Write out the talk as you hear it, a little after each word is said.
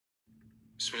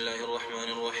بسم الله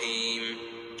الرحمن الرحيم.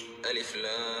 ألف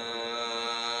لام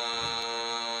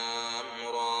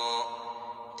را.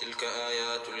 تلك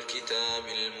آيات الكتاب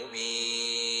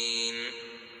المبين.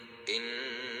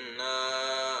 إنا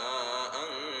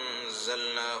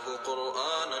أنزلناه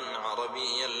قرآنا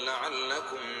عربيا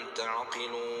لعلكم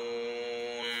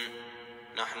تعقلون.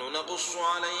 نحن نقص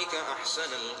عليك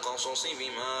أحسن القصص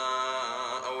بما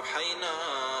أوحينا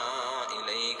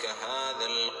إليك هذا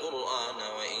القرآن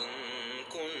وإن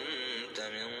كنت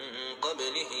من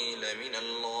قبله لمن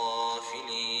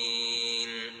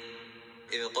الغافلين.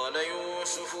 إذ قال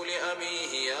يوسف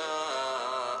لأبيه يا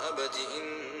أبت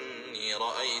إني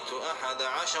رأيت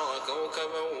 11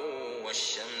 كوكبا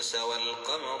والشمس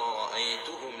والقمر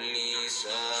رأيتهم لي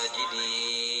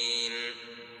ساجدين.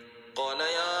 قال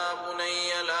يا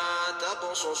بني لا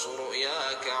تقصص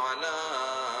رؤياك على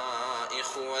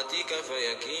إخوتك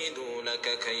فيكيدوا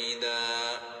لك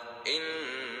كيدا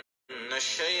إن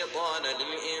الشيطان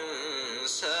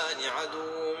للإنسان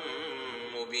عدو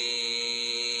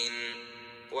مبين.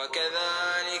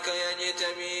 وكذلك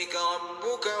يجتبيك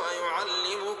ربك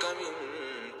ويعلمك من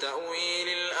تأويل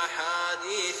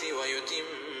الأحاديث ويتم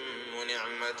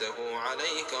نعمته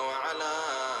عليك وعلى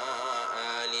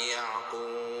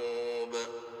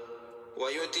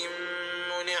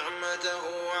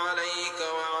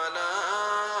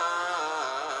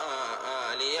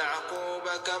آل يعقوب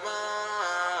كما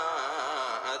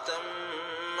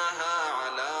أتمها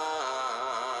على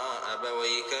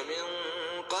أبويك من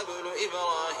قبل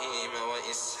إبراهيم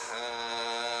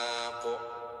وإسحاق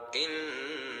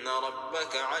إن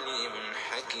ربك عليم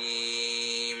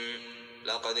حكيم.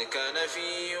 لقد كان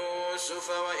في يوسف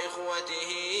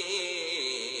وإخوته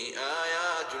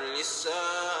آيات للسائلين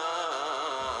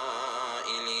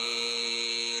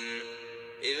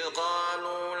إذ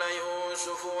قالوا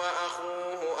ليوسف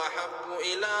وأخوه أحب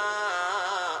إلى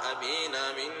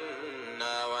أبينا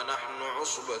منا ونحن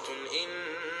عصبة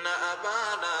إن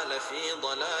أبانا لفي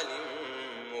ضلال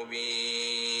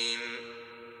مبين.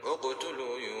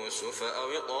 اقتلوا يوسف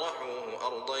أو اطرحوه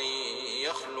أرضا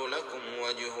يخل لكم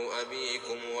وجه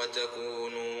أبيكم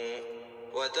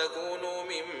وتكونوا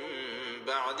من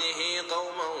بعده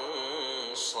قوما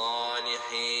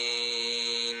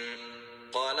صالحين.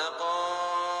 قال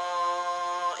قائل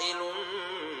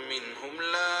منهم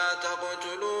لا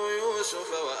تقتلوا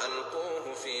يوسف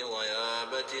وألقوه في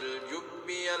غيابة الجب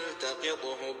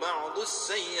يلتقطه بعض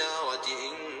السيارة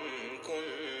إن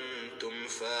كنتم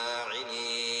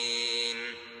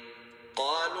فاعلين.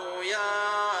 قالوا يا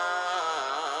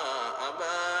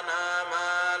أبانا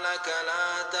ما لك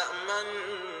لا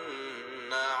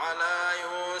تأمنا على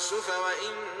يوسف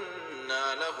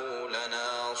وإنا له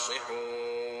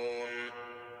لناصحون.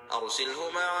 أرسله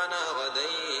معنا غدا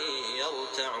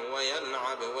يرتع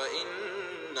ويلعب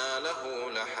وإنا له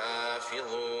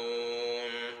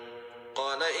لحافظون.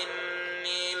 قال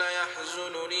إني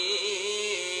ليحزنني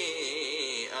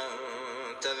أن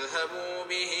تذهبوا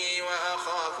به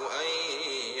وأخاف أن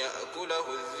يأكله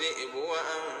الذئب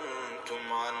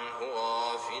وأنتم عنه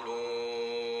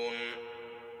غافلون.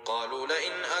 قالوا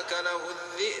لئن أكله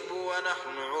الذئب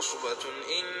ونحن عصبة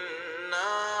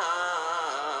إنا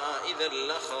إذا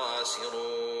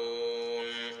لخاسرون.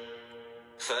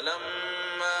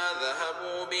 فلما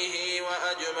ذهبوا به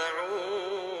وأجمعوا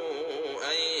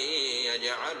أن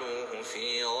يجعلوه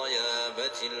في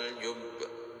غيابة الجب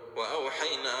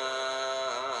وأوحينا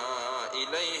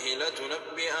إليه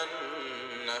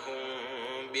لتنبئنهم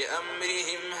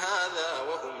بأمرهم هذا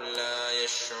وهم لا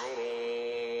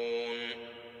يشعرون.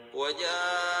 وجاءوا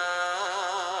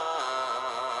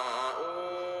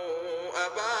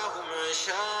أباهم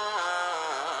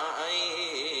عشاء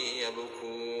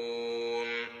يبكون.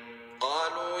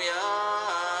 قالوا يا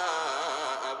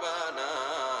أبانا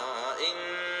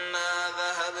إنا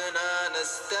ذهبنا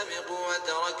نستبق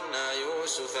وتركنا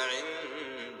يوسف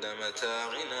عند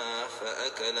متاعنا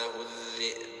فأكله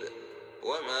الذئب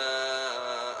وما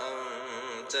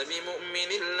أنت بمؤمن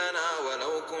لنا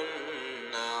ولو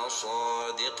كنا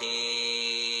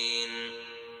صادقين.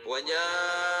 وجاءوا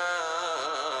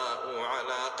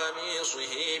على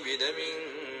قميصه بدم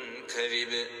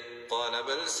كذب قال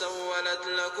بل سولت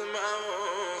لكم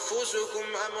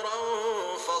أنفسكم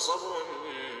أمرا فصبر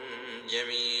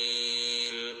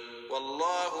جميل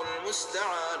والله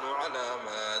المستعان على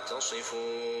ما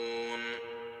تصفون.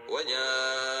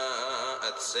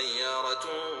 وجاءت سيارة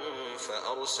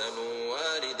فأرسلوا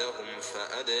واردهم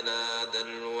فأدلى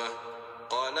دلوه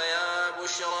قال يا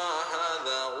بشرى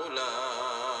هذا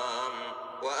غلام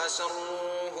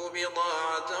وأسروه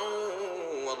بضاعة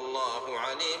والله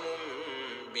عليم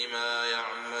بما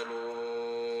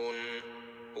يعملون.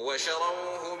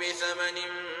 وشروه بثمن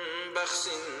بخس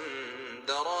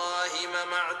دراهم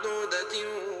معدودة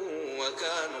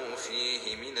وكانوا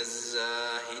فيه من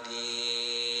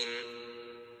الزاهدين.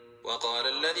 وقال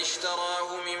الذي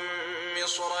اشتراه من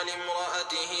مصر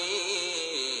لامرأته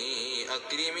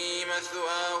أكرمي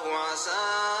مثواه عسى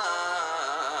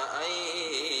أن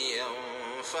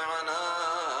ينفعنا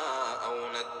أو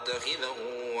نتخذه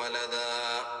ولدا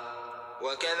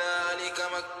وكذلك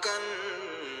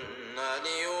مكنا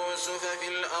ليوسف في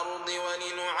الأرض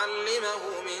ولنعلمه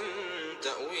من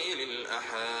تأويل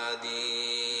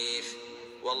الأحاديث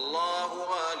والله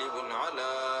غالب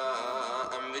على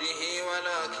أمره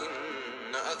ولكن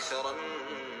أكثر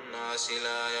الناس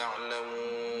لا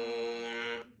يعلمون.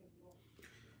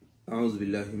 أعوذ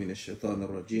بالله من الشيطان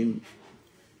الرجيم.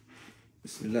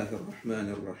 بسم الله الرحمن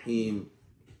الرحيم.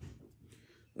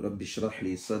 رب اشرح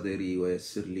لي صدري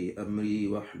ويسر لي أمري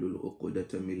واحلل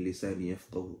عقدة من لساني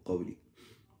يفقه قولي.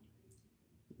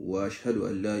 وأشهد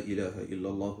أن لا إله إلا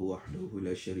الله وحده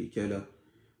لا شريك له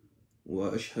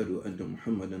وأشهد أن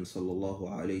محمدا صلى الله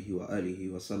عليه وآله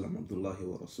وسلم عبد الله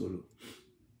ورسوله.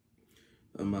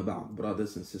 Amma ba'd,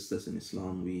 brothers and sisters in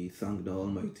Islam, we thank the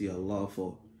Almighty Allah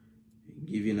for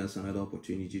giving us another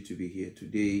opportunity to be here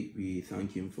today. We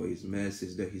thank Him for His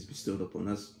mercies that He's bestowed upon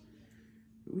us.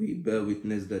 We bear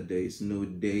witness that there is no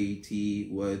deity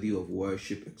worthy of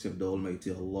worship except the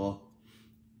Almighty Allah.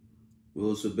 We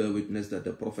also bear witness that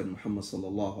the Prophet Muhammad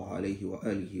sallallahu alayhi wa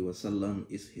alihi wasallam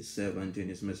is His servant and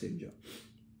His messenger.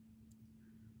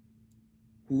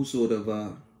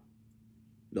 Whosoever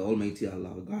the Almighty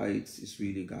Allah guides is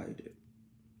really guided,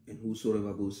 and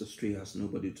whosoever goes astray has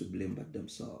nobody to blame but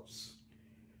themselves.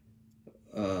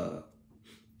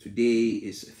 Today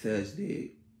is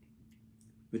Thursday,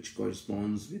 which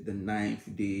corresponds with the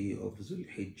 9th day of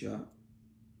Zulhijjah,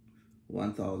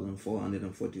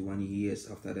 1441 years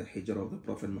after the Hijrah of the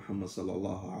Prophet Muhammad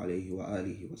sallallahu alayhi wa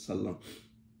alihi wasallam,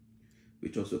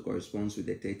 which also corresponds with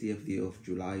the 30th day of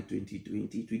July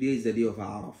 2020. Today is the day of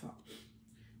Arafah.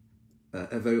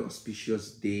 A very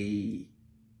auspicious day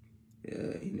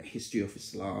in the history of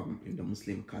Islam, in the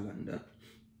Muslim calendar.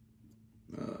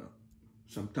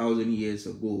 Some 1,000 years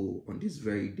ago, on this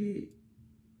very day,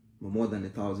 more than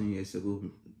 1,000 years ago,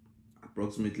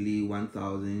 approximately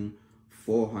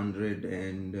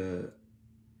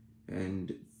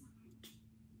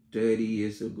 1,430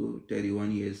 years ago,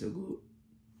 31 years ago,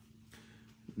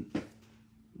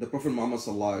 the Prophet Muhammad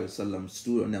ﷺ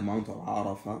stood on the Mount of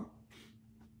Arafah,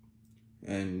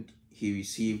 and he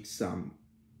received some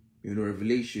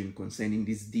revelation concerning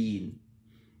this deen.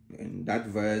 And that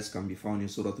verse can be found in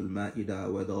Surah Al-Ma'idah,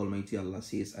 where the Almighty Allah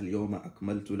says, Al-Yawma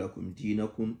akmaltu lakum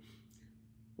dinakum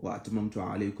wa atmamtu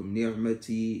alaykum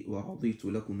ni'mati wa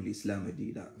raditu lakum al-Islam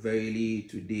deena. Verily,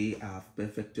 today I have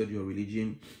perfected your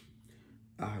religion.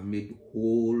 I have made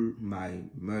whole my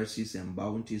mercies and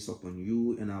bounties upon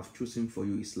you, and I have chosen for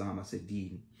you Islam as a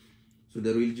deen. So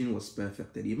the religion was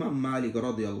perfected. Imam Malik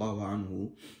radiallahu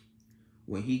anhu,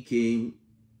 when he came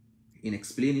in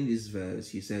explaining this verse,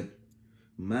 he said,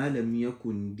 ما لم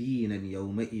يكن دينا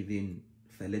يومئذ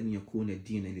فلن يكون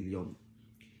دينا اليوم.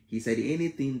 He said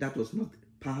anything that was not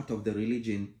part of the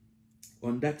religion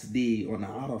on that day, on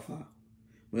Arafah,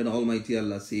 when Almighty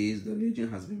Allah says the religion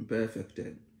has been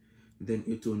perfected, then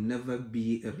it will never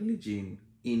be a religion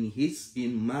in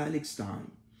Malik's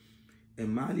time.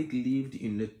 And Malik lived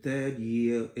in the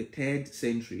 3rd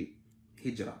century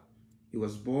Hijrah. He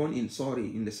was born in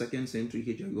the 2nd century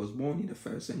Hijrah. He was born in the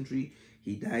 1st century.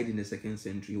 He died in the 2nd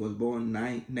century. He was born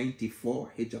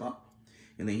 94 Hijrah,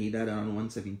 and then he died around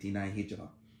 179 Hijrah.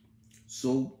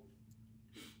 So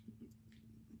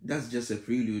that's just a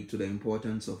prelude to the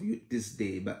importance of this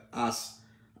day. But as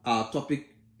our topic,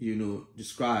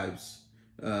 describes,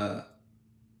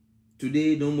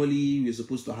 today normally we're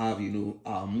supposed to have,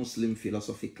 our Muslim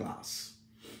philosophy class.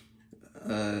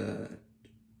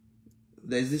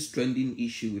 There's this trending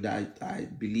issue that I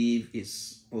believe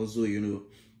is also,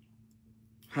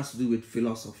 has to do with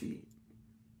philosophy.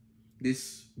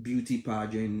 This beauty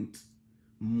pageant,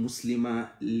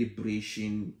 Muslimah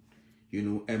liberation,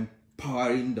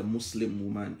 empowering the Muslim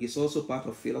woman is also part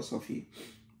of philosophy.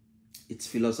 It's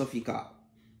philosophical.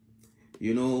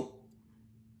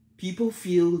 People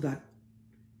feel that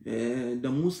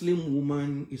the Muslim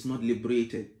woman is not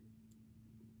liberated.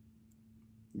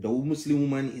 The Muslim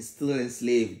woman is still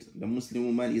enslaved. The Muslim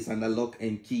woman is under lock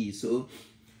and key. So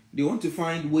they want to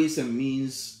find ways and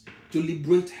means to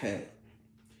liberate her.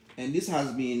 And this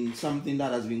has been something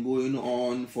that has been going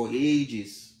on for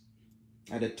ages.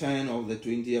 At the turn of the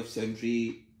 20th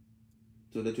century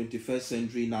to the 21st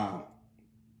century now.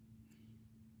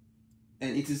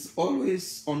 And it is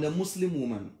always on the Muslim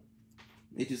woman.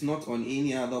 It is not on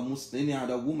any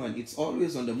other woman. It's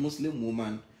always on the Muslim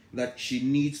woman that she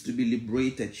needs to be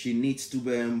liberated. She needs to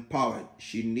be empowered.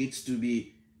 She needs to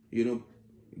be,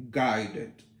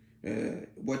 guided.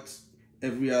 What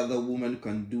every other woman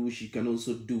can do, she can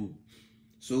also do.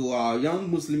 So our young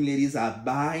Muslim ladies are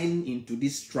buying into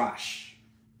this trash.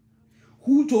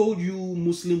 Who told you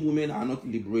Muslim women are not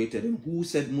liberated? And who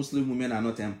said Muslim women are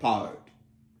not empowered?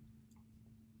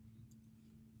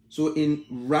 So in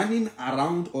running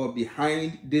around or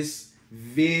behind this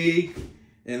vague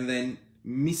and then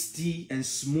misty and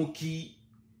smoky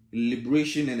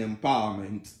liberation and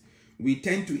empowerment, we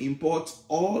tend to import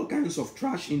all kinds of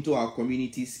trash into our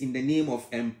communities in the name of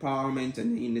empowerment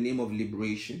and in the name of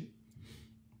liberation.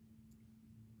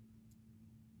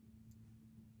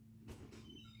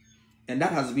 And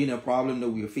that has been a problem that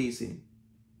we are facing.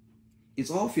 It's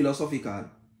all philosophical.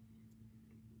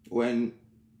 When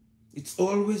it's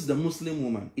always the Muslim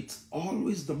woman. It's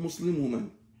always the Muslim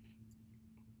woman.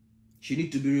 She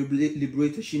needs to be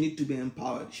liberated. She needs to be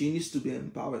empowered. She needs to be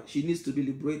empowered. She needs to be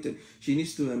liberated. She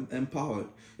needs to be empowered.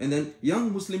 And then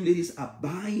young Muslim ladies are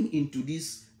buying into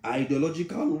this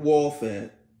ideological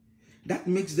warfare that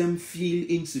makes them feel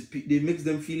insipid. It makes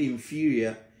them feel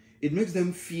inferior. It makes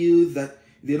them feel that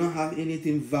they don't have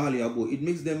anything valuable. It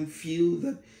makes them feel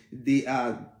that they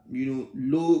are,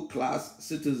 low-class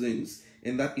citizens,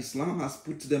 and that Islam has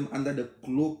put them under the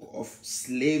cloak of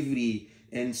slavery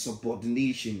and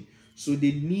subordination. So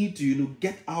they need to,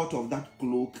 get out of that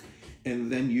cloak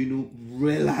and then,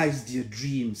 realize their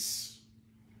dreams.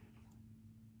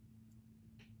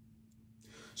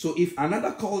 So if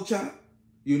another culture,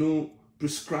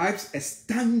 prescribes a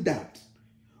standard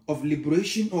of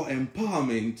liberation or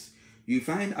empowerment, you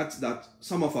find out that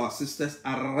some of our sisters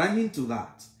are running to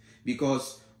that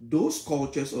because those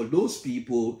cultures or those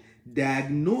people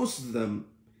diagnosed them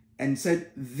and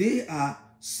said they are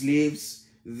slaves,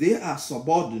 they are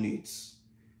subordinates.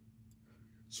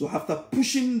 So after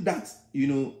pushing that,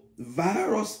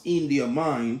 virus in their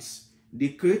minds, they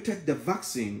created the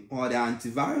vaccine or the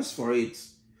antivirus for it.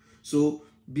 So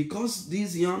because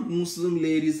these young Muslim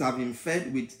ladies have been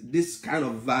fed with this kind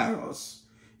of virus,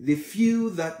 they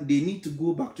feel that they need to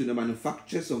go back to the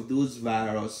manufacturers of those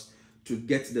viruses to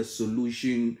get the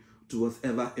solution to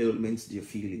whatever ailments they're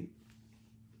feeling.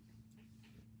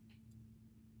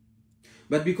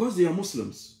 But because they are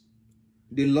Muslims,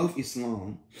 they love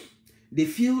Islam, they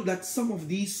feel that some of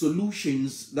these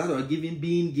solutions that are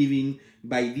being given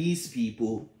by these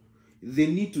people, they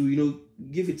need to,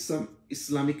 give it some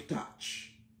Islamic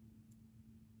touch.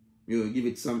 Give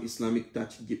it some Islamic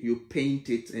touch. You paint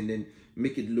it and then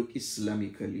make it look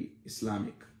Islamic.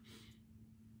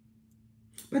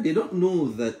 But they don't know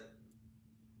that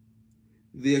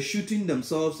they are shooting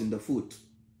themselves in the foot.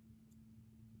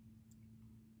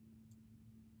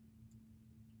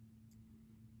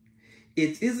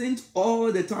 It isn't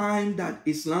all the time that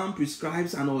Islam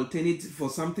prescribes an alternative for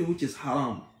something which is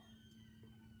haram.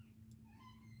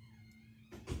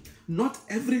 Not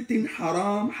everything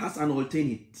haram has an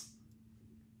alternate.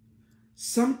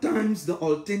 Sometimes the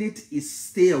alternate is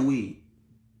stay away.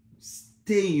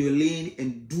 Stay in your lane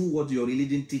and do what your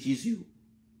religion teaches you.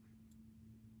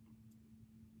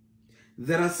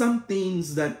 There are some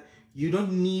things that you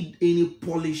don't need any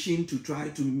polishing to try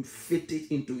to fit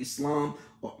it into Islam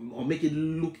or make it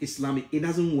look Islamic. It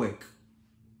doesn't work.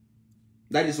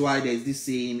 That is why there is this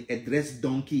saying, a dressed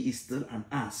donkey is still an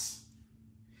ass.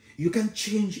 You can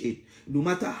change it. No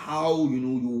matter how,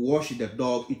 you wash the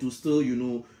dog, it will still,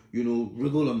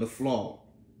 wriggle on the floor.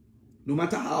 No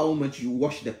matter how much you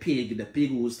wash the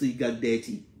pig will still get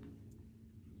dirty.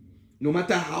 No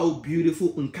matter how beautiful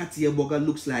Nkatia Boga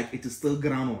looks like, it is still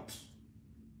groundnut.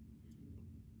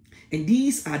 And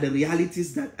these are the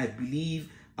realities that I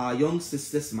believe our young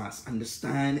sisters must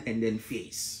understand and then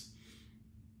face.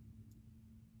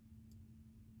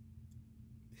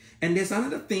 And there's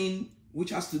another thing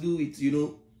which has to do with,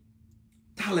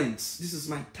 talents. This is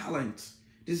my talent.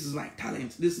 This is my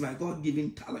talent. This is my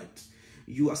God-given talent.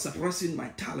 You are suppressing my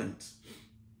talent.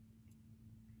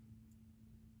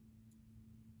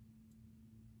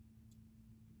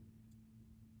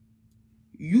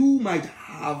 You might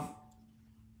have,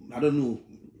 I don't know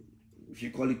if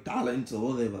you call it talent or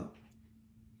whatever,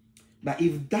 but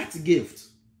if that gift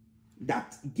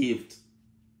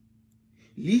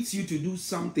leads you to do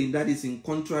something that is in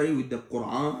contrary with the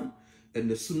Quran and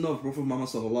the Sunnah of Prophet Muhammad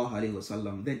sallallahu alaihi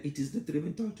wasallam, then it is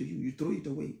detrimental to you. You throw it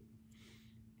away.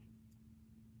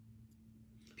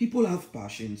 People have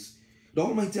passions. The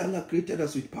Almighty Allah created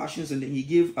us with passions, and then He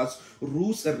gave us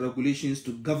rules and regulations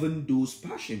to govern those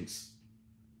passions.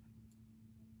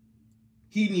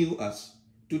 He knew us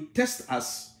to test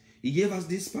us, he gave us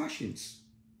these passions.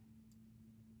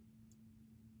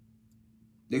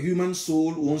 The human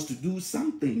soul wants to do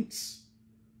some things,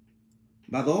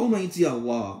 but the Almighty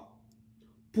Allah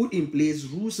put in place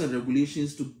rules and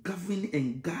regulations to govern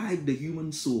and guide the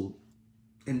human soul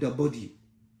and the body.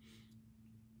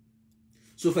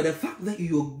 So for the fact that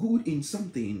you're good in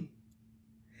something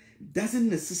doesn't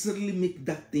necessarily make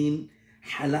that thing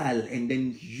halal, and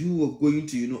then you are going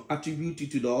to, attribute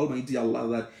it to the Almighty Allah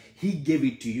that He gave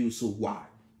it to you, so why?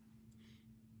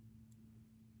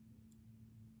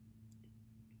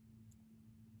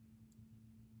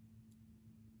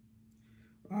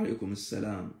 Alaikum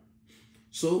assalam.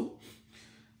 So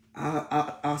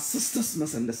our sisters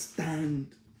must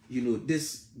understand,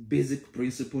 this basic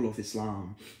principle of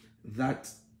Islam, that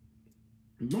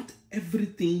not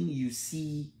everything you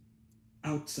see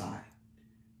outside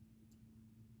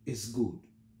is good.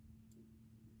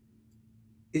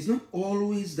 It's not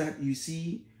always that you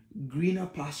see greener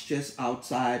pastures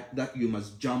outside that you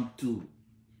must jump to.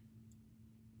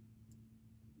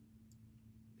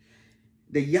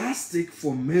 The yardstick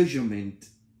for measurement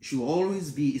should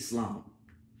always be Islam.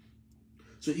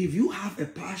 So if you have a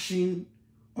passion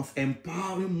of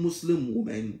empowering Muslim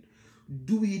women,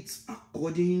 do it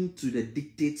according to the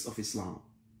dictates of Islam.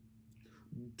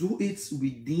 Do it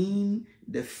within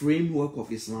the framework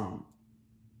of Islam.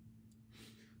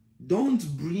 Don't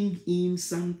bring in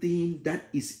something that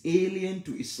is alien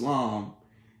to Islam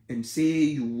and say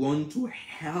you want to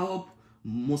help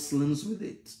Muslims with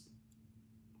it.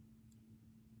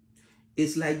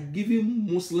 It's like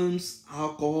giving Muslims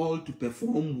alcohol to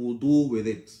perform wudu with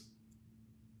it.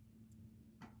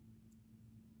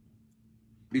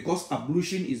 Because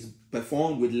ablution is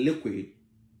performed with liquid,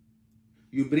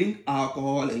 you bring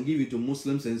alcohol and give it to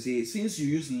Muslims and say, since you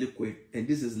use liquid and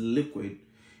this is liquid,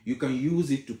 you can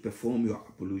use it to perform your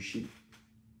ablution.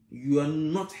 You are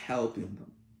not helping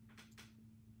them.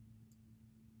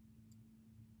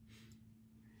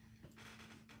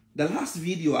 The last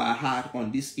video I had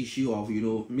on this issue of,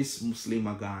 Miss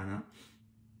Muslimah Ghana,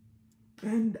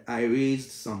 and I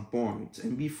raised some points.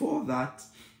 And before that,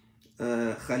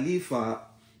 Khalifa,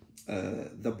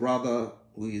 the brother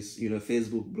who is,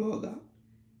 Facebook blogger,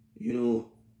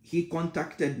 he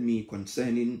contacted me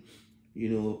concerning,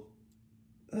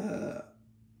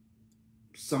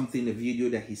 something, a video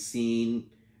that he's seen.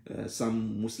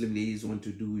 Some Muslim ladies want to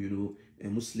do, a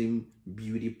Muslim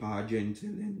beauty pageant,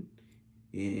 and then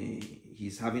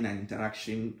he's having an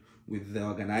interaction with the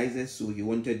organizers, so he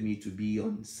wanted me to be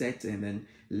on set and then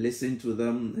listen to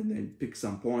them and then pick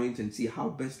some points and see how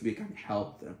best we can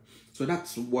help them. So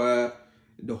that's where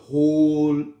the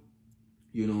whole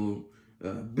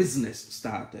business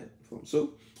started from.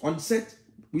 So on set,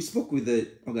 we spoke with the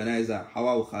organizer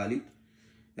Hawa Khalid,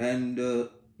 and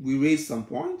we raised some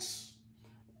points,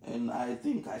 and I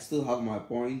think I still have my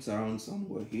points around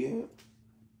somewhere here.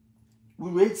 We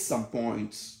raised some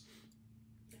points,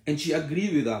 and she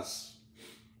agreed with us.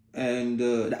 And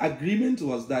the agreement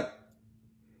was that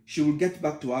she will get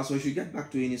back to us, or she'll get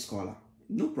back to any scholar.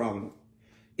 No problem.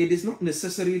 It is not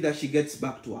necessary that she gets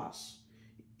back to us.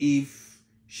 If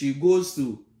she goes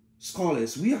to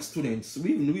scholars, we are students.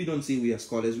 We don't say we are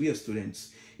scholars, we are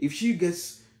students. If she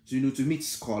gets to meet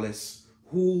scholars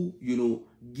who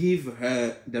give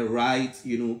her the right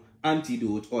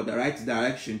antidote or the right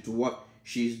direction to what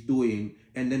she's doing,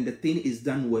 and then the thing is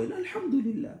done well,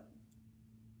 alhamdulillah.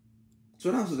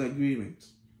 So that was the agreement.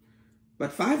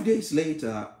 But 5 days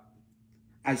later,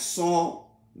 I saw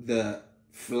the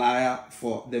flyer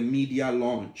for the media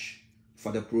launch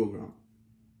for the program,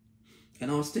 and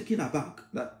I was taken aback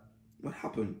that what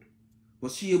happened.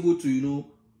 Was she able to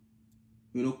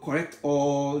correct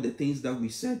all the things that we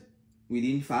said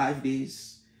within 5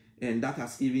 days, and that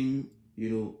has even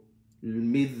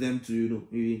made them to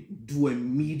do a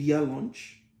media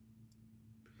launch?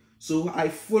 So I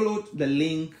followed the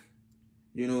link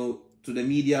to the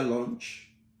media launch,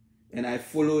 and I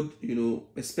followed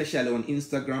especially on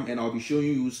Instagram, and I'll be showing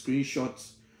you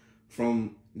screenshots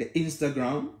from the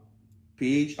Instagram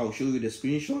page. I'll show you the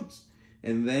screenshots,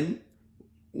 and then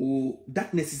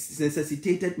that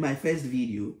necessitated my first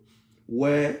video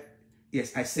where,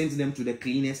 yes, I sent them to the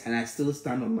cleaners, and I still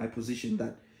stand on my position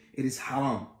that it is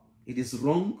haram, it is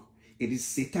wrong, it is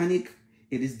satanic,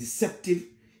 it is deceptive,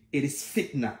 it is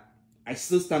fitna. I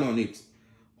still stand on it.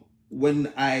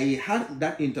 When I had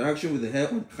that interaction with her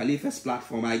on Khalifa's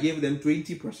platform, I gave them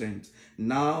 20%.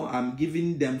 Now I'm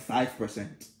giving them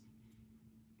 5%.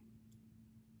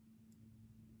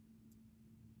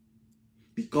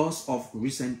 Because of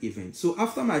recent events. So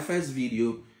after my first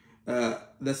video,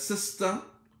 the sister,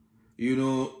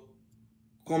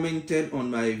 commented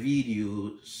on my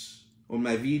videos. On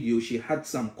my video, she had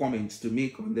some comments to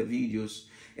make on the videos,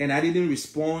 and I didn't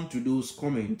respond to those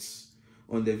comments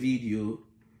on the video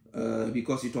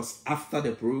because it was after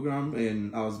the program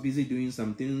and I was busy doing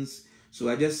some things. So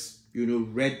I just,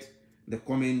 read the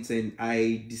comments and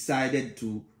I decided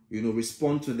to,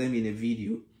 respond to them in a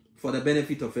video for the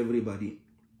benefit of everybody.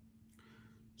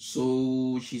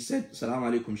 So she said, "Salaam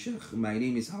alaikum, Sheikh. My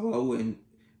name is Hawa,"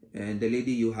 and the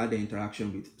lady you had the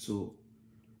interaction with. So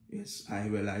yes, I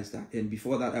realized that. And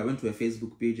before that, I went to a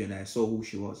Facebook page and I saw who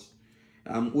she was.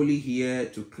 I'm only here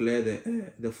to clear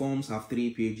the forms have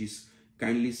 3 pages.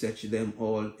 Kindly search them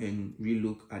all and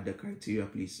relook at the criteria,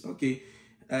 please. Okay.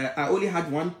 I only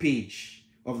had 1 page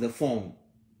of the form,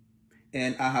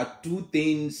 and I had 2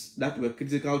 things that were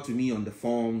critical to me on the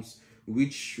forms,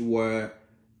 which were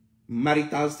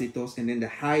marital status and then the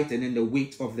height and then the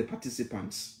weight of the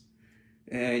participants.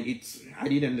 And I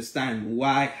didn't understand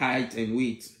why height and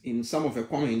weight. In some of her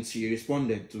comments, she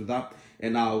responded to that,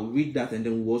 and I'll read that and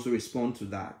then we'll also respond to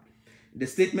that. The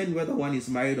statement whether one is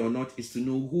married or not is to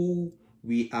know who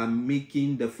we are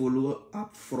making the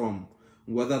follow-up from,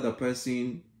 whether the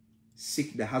person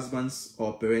seek the husband's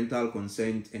or parental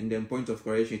consent, and then point of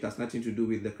correction, it has nothing to do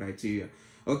with the criteria.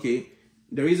 Okay,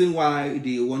 the reason why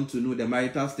they want to know the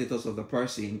marital status of the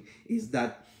person is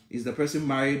that, is the person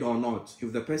married or not?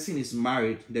 If the person is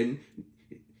married, then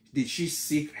did she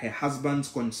seek her husband's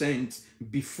consent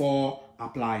before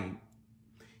applying?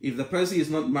 If the person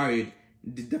is not married,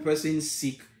 did the person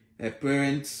seek her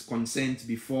parents' consent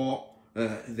before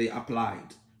they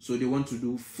applied? So they want to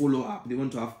do follow-up. They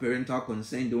want to have parental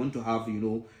consent. They want to have,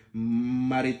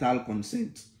 marital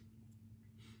consent.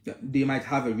 They might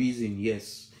have a reason,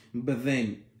 yes. But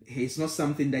then it's not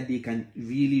something that they can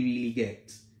really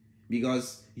get.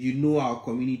 Because our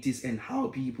communities and how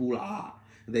people are.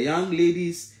 The young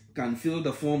ladies can fill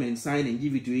the form and sign and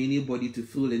give it to anybody to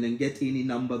fill and then get any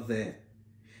number there.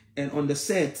 And on the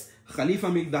set, Khalifa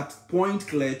made that point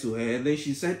clear to her. And then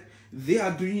she said, they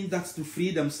are doing that to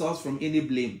free themselves from any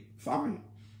blame. Fine.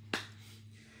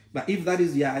 But if that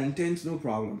is their intent, no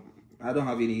problem. I don't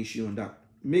have any issue on that.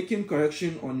 Making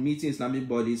correction on meeting Islamic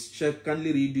bodies. Sheikh,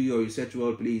 kindly redo your research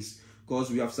well, please. Because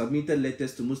we have submitted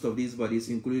letters to most of these bodies,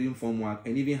 including Form Work,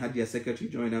 and even had their secretary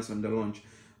join us on the launch.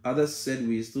 Others said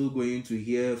we're still going to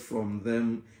hear from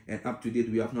them, and up to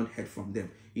date, we have not heard from them.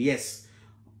 Yes,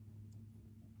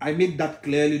 I made that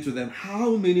clearly to them.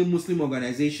 How many Muslim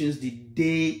organizations did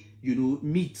they,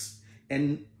 meet?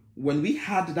 And when we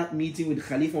had that meeting with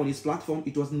Khalifa on his platform,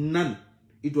 it was none.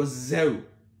 It was 0.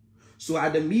 So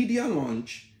at the media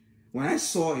launch, when I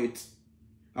saw it,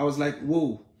 I was like,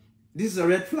 whoa. This is a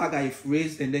red flag I've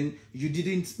raised, and then you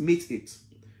didn't meet it.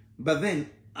 But then,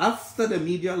 after the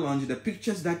media launch, the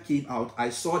pictures that came out, I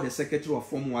saw the secretary of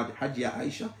Formward, Hajia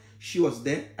Aisha. She was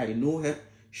there. I know her.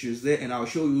 She was there, and I'll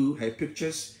show you her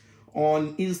pictures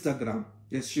on Instagram.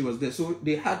 Yes, she was there. So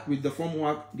they had, with the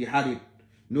Formward, they had it.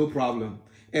 No problem.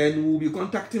 And we'll be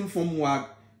contacting Formward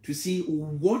to see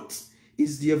what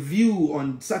is their view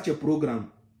on such a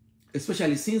program.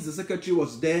 Especially since the secretary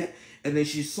was there, and then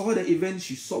she saw the event,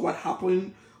 she saw what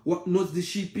happened, what notes did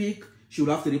she pick. She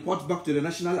will have to report back to the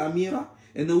National Amira,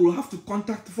 and then we'll have to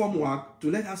contact Formwork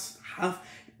to let us have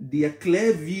their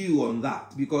clear view on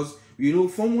that. Because,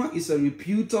 Formwork is a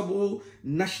reputable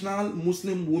national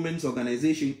Muslim women's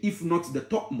organization, if not the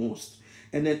topmost.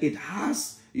 And then it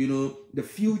has, the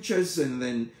futures and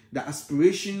then the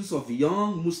aspirations of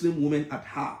young Muslim women at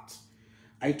heart.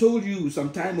 I told you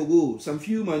some time ago, some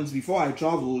few months before I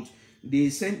traveled, they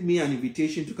sent me an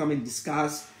invitation to come and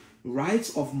discuss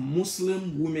rights of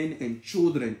Muslim women and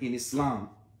children in Islam.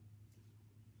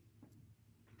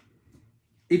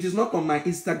 It is not on my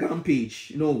Instagram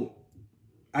page. No,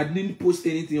 I didn't post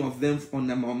anything of them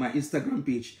on my Instagram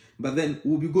page. But then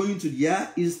we'll be going to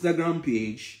their Instagram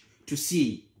page to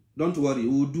see. Don't worry,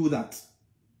 we'll do that.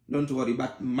 Don't worry.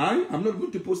 But I'm not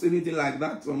going to post anything like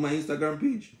that on my Instagram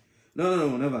page.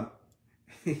 No, never.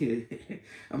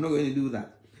 I'm not going to do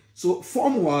that. So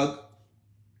Formwork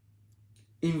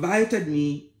invited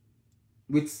me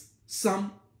with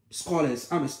some scholars,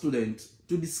 I'm a student,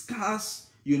 to discuss,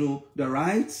 the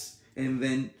rights and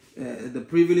then the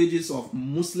privileges of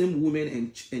Muslim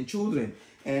women and children.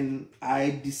 And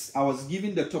I was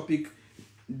given the topic,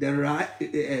 the right,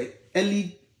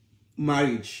 early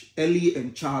marriage, early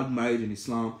and child marriage in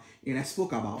Islam, and I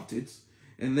spoke about it.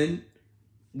 And then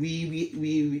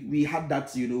we had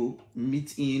that,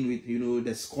 meeting with,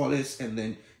 the scholars and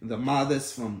then the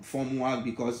mothers from Formwork,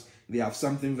 because they have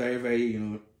something very,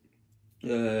 very,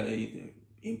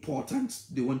 important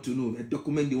they want to know, a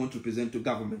document they want to present to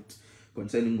government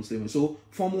concerning Muslims. So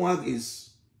Formwork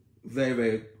is Very,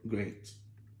 very great.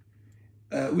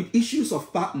 With issues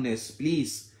of partners,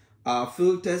 please, our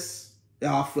filters,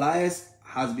 our flyers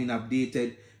has been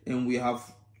updated, and we have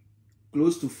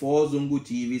close to 4 Zongo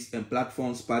TVs and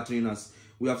platforms partnering us.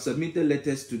 We have submitted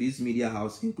letters to this media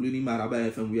house, including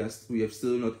Maraba FM. We have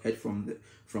still not heard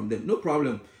from them. No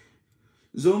problem.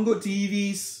 Zongo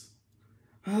TVs,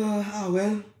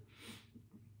 well,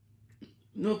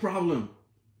 no problem.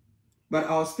 But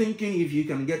I was thinking if you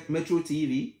can get Metro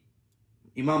TV,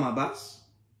 Imam Abbas,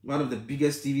 one of the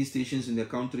biggest TV stations in the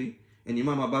country, and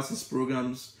Imam Abbas's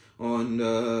programs on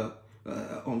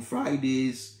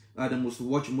Fridays are the most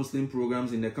watched Muslim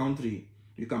programs in the country.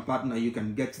 You can partner, you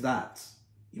can get that.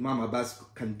 Imam Abbas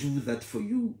can do that for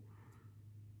you.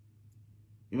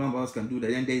 Imam Abbas can do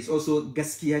that. And there is also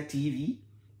Gaskia TV.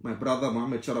 My brother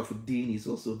Muhammad Sharafuddin is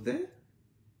also there.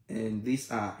 And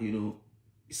these are,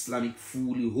 Islamic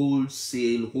fully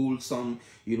wholesale, wholesome,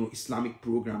 Islamic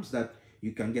programs that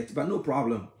you can get. But no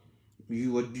problem.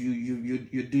 You're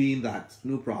doing that.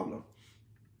 No problem.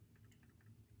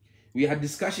 We had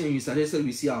discussion and you suggested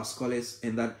we see our scholars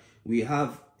and that we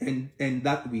have and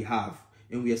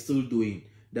we are still doing.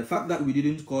 The fact that we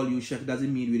didn't call you Sheikh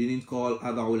doesn't mean we didn't call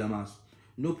other ulamas.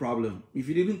 No problem. If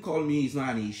you didn't call me, it's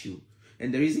not an issue.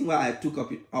 And the reason why I took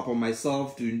up on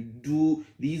myself to do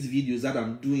these videos that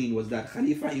I'm doing was that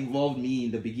Khalifa involved me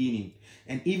in the beginning.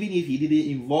 And even if he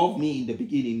didn't involve me in the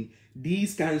beginning,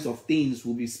 these kinds of things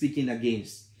will be speaking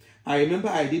against. I remember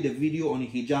I did a video on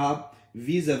hijab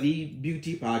vis-a-vis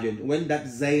beauty pageant when that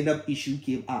Zainab issue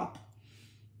came up.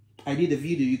 I did a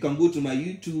video. You can go to my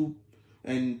YouTube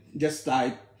and just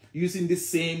type using this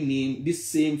same name, this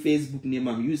same Facebook name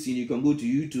I'm using. You can go to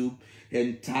YouTube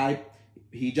and type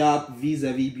hijab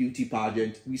vis-a-vis beauty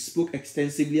pageant. We spoke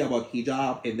extensively about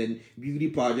hijab and then beauty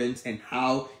pageants and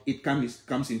how it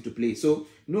comes into play. So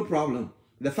no problem.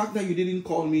 The fact that you didn't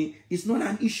call me is not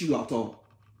an issue at all.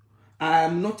 I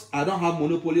don't have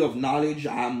monopoly of knowledge.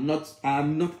 I'm not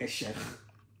a sheikh.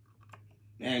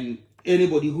 And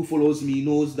anybody who follows me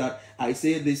knows that I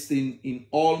say this thing in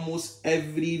almost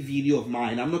every video of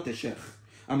mine. I'm not a sheikh.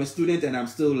 I'm a student and I'm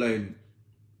still learning.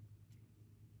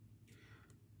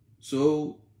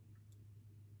 So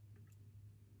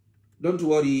don't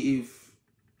worry if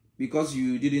because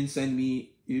you didn't send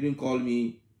me, you didn't call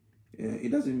me,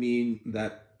 it doesn't mean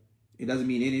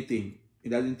anything. It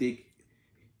doesn't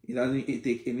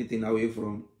take anything away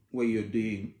from what you're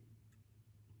doing.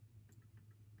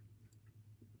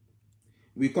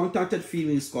 We contacted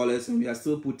female scholars and we are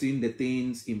still putting the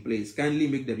things in place. Kindly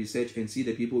make the research and see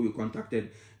the people we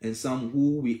contacted and some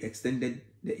who we extended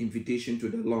the invitation to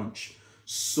the launch.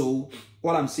 So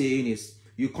what I'm saying is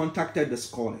you contacted the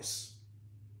scholars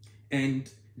and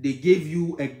they gave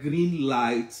you a green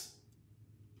light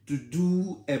to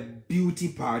do a beauty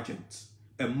pageant,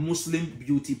 a Muslim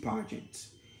beauty pageant.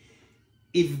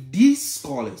 If these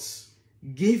scholars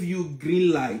gave you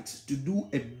green light to do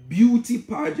a beauty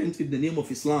pageant in the name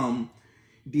of Islam,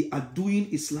 they are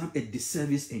doing Islam a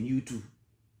disservice and you too.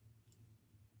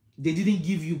 They didn't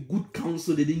give you good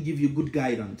counsel, they didn't give you good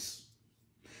guidance.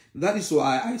 That is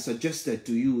why I suggested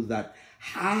to you that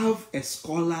have a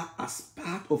scholar as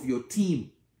part of your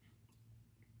team.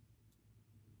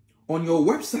 On your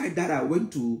website that I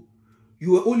went to,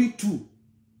 you were only 2.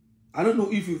 I don't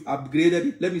know if you've upgraded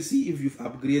it. Let me see if you've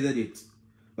upgraded it.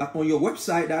 But on your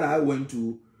website that I went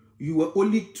to, you were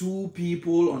only 2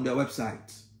 people on the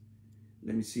website.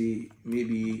 Let me see.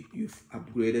 Maybe you've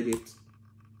upgraded it.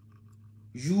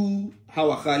 You,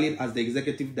 Hawa Khalid, as the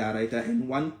executive director, and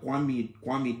one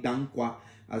Kwame Dankwa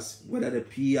as whether the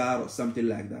PR or something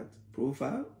like that.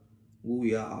 Profile, who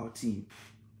we are, our team.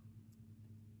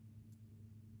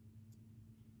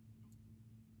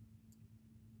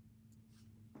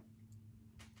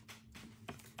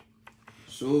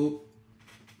 So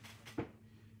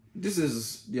this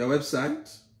is their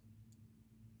website.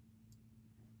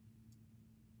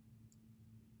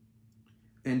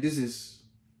 And this is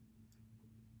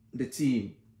the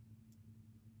team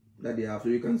that they have. So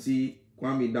you can see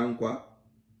Kwame Dankwa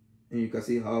and you can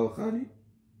see Hawa Khalid,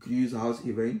 Cruise House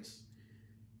Events.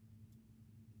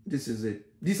 This is it.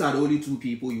 These are the only 2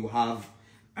 people you have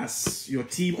as your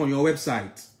team on your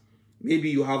website. Maybe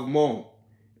you have more.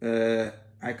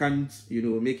 I can't,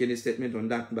 make any statement on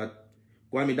that, but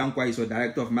Kwame Dankwa is your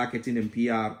director of marketing and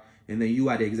PR, and then you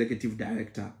are the executive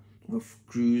director of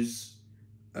Cruise,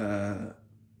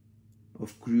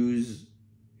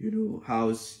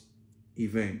 house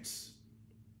events.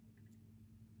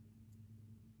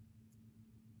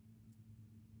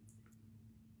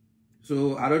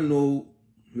 So I don't know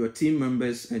your team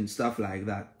members and stuff like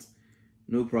that.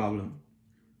 No problem.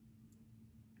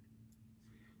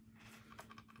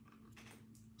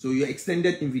 So you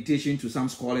extended invitation to some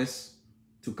scholars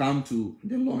to come to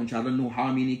the launch. I don't know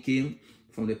how many came.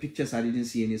 From the pictures, I didn't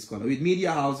see any scholar. With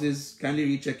media houses, kindly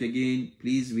recheck again.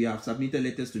 Please, we have submitted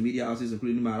letters to media houses,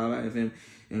 including Maraba FM,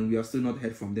 and we have still not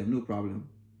heard from them. No problem.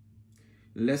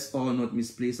 Let's all not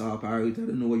misplace our priority. I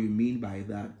don't know what you mean by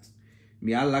that.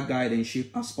 May Allah guide and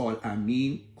shape us all.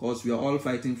 Ameen. Because we are all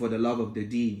fighting for the love of the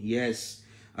deen. Yes.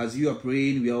 As you are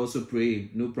praying, we are also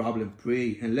praying. No problem.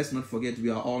 Pray. And let's not forget,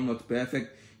 we are all not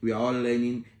perfect. We are all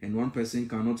learning, and one person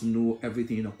cannot know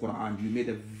everything in the Quran. You made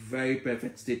a very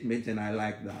perfect statement, and I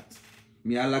like that.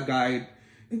 May Allah guide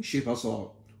and shape us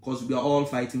all, because we are all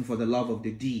fighting for the love of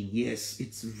the deen. Yes,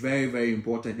 it's very, very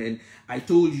important. And I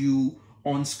told you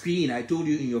on screen, I told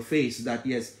you in your face that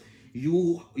yes,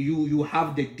 you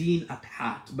have the deen at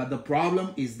heart, but the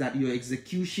problem is that your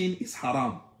execution is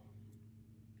haram.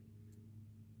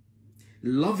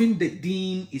 Loving the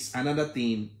deen is another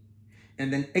thing,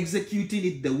 and then executing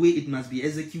it the way it must be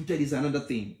executed is another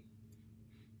thing.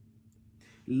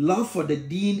 Love for the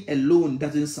deen alone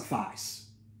doesn't suffice.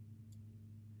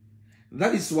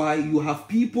 That is why you have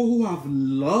people who have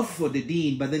love for the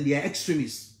deen, but then they are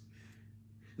extremists.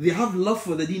 They have love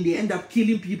for the deen, they end up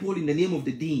killing people in the name of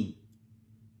the deen.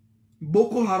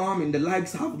 Boko Haram and the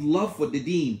likes have love for the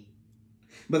deen,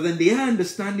 but then their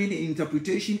understanding,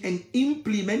 interpretation, and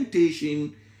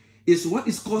implementation is what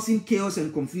is causing chaos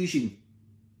and confusion.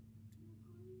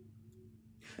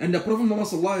 And the Prophet Muhammad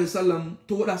ﷺ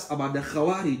told us about the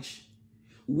Khawarij,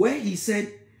 where he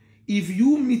said, if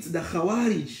you meet the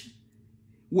Khawarij,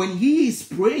 when he is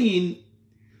praying,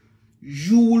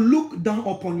 you will look down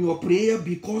upon your prayer,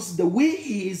 because the way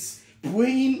he is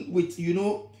praying with,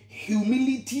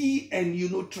 humility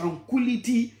and,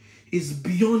 tranquility is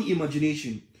beyond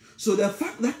imagination. So the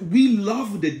fact that we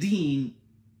love the deen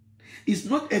is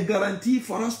not a guarantee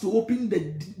for us to open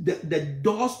the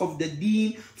doors of the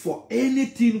deen for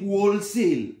anything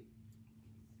wholesale.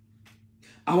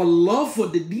 Our love for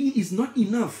the deen is not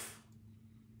enough.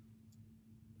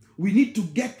 We need to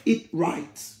get it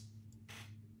right.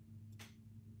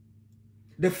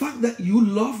 The fact that you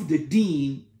love the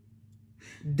deen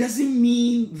doesn't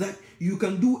mean that you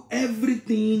can do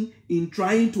everything in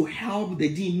trying to help the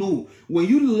deen. No. When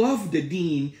you love the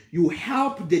deen, you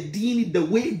help the deen the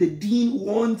way the deen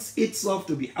wants itself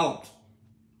to be helped.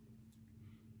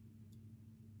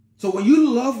 So when you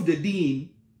love the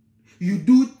deen, you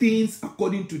do things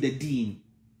according to the deen.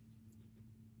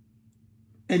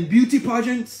 And beauty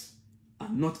pageants are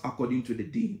not according to the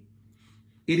deen.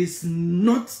 It is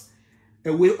not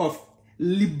a way of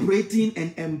liberating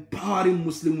and empowering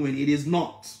Muslim women. It is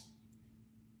not.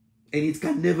 And it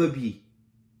can never be.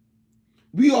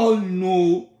 We all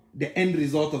know the end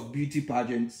result of beauty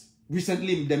pageants.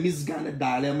 Recently, the Miss Ghana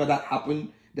dilemma that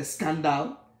happened, the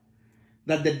scandal,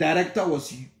 that the director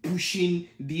was pushing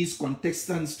these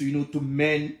contestants to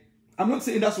men. I'm not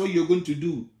saying that's what you're going to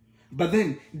do. But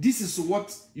then, this is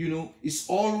what, is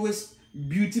always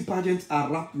beauty pageants are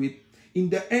wrapped with. In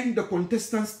the end, the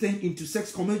contestants turn into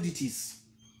sex commodities.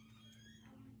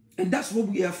 And that's what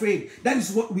we are afraid. That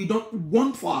is what we don't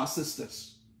want for our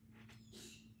sisters.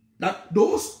 That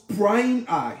those prying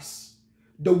eyes,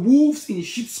 the wolves in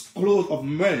sheep's clothes of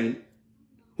men,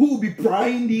 who will be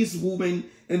prying these women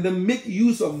and then make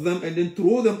use of them and then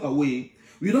throw them away.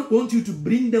 We don't want you to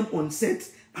bring them on set,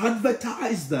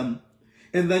 advertise them,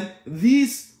 and then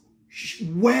these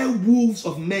werewolves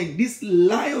of men, these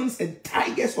lions and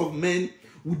tigers of men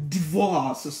would devour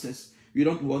our sisters. We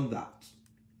don't want that.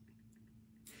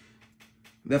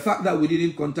 The fact that we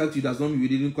didn't contact you does not mean we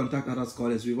didn't contact other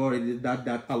scholars. We've already did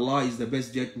that Allah is the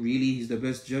best judge. Really, He's the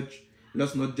best judge.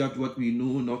 Let's not judge what we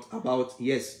know not about.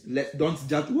 Yes, don't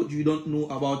judge what you don't know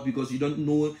about, because you don't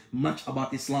know much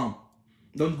about Islam.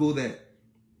 Don't go there.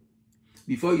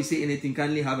 Before you say anything,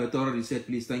 kindly have a thorough research,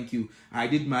 please. Thank you. I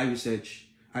did my research.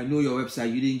 I know your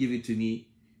website. You didn't give it to me.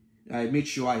 I made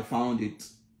sure I found it.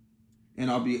 And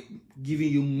I'll be giving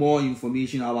you more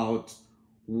information about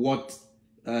what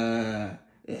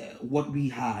we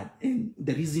had, and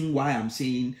the reason why I'm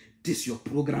saying this your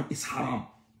program is haram,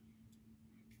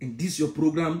 and this your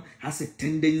program has a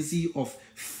tendency of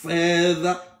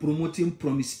further promoting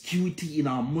promiscuity in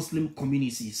our Muslim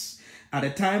communities at a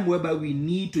time whereby we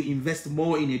need to invest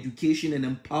more in education and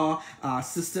empower our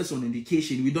sisters on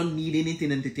education. We don't need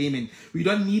anything entertainment. We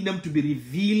don't need them to be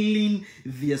revealing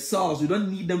themselves. We don't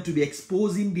need them to be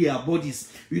exposing their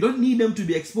bodies. We don't need them to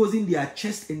be exposing their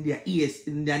chest and their ears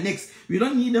and their necks. We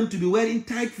don't need them to be wearing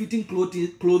tight-fitting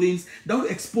clothing that will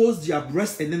expose their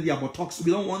breasts and then their buttocks.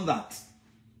 We don't want that.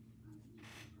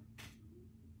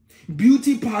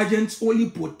 Beauty pageants only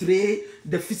portray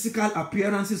the physical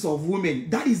appearances of women.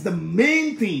 That is the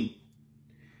main thing.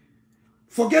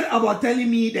 Forget about telling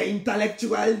me the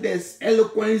intellectual, there's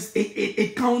eloquence.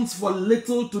 It counts for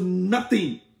little to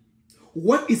nothing.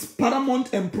 What is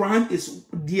paramount and prime is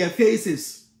their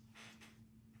faces.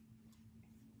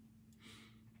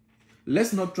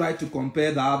 Let's not try to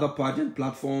compare the other pageant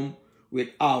platform with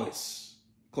ours,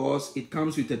 because it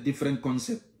comes with a different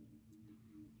concept.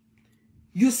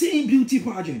 You see in beauty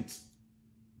pageants,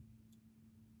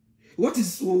 what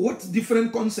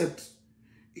different concept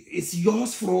is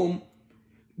yours from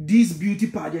these beauty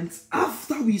pageants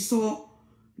after we saw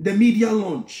the media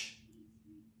launch?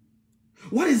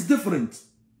 What is different?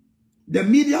 The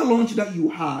media launch that you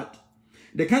had,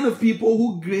 the kind of people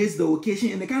who graced the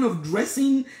occasion, and the kind of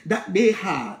dressing that they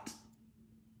had.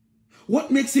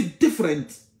 What makes it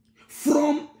different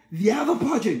from the other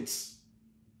pageants?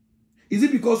 Is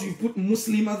it because you put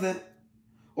Muslimah there?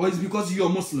 Or is it because you are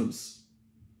Muslims?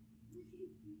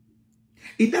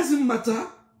 It doesn't matter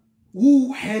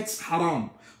who heads haram.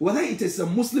 Whether it is a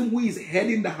Muslim who is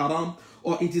heading the haram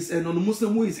or it is a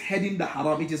non-Muslim who is heading the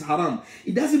haram, it is haram.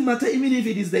 It doesn't matter even if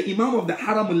it is the Imam of the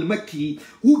Haram al-Makki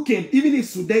who came, even if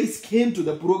Sudais came to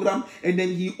the program and then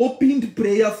he opened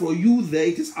prayer for you there,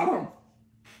 it is haram.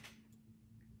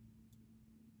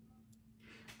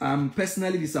 I'm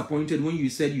personally disappointed when you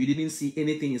said you didn't see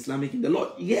anything Islamic in the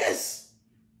Lord. Yes,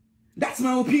 that's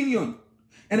my opinion.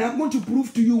 And I'm going to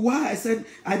prove to you why I said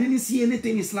I didn't see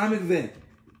anything Islamic there.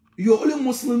 You're only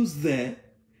Muslims there.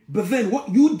 But then what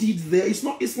you did there is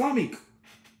not Islamic.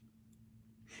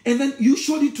 And then you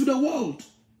showed it to the world.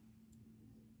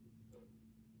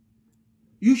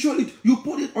 You showed it, you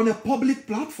put it on a public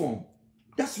platform.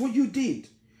 That's what you did.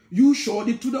 You showed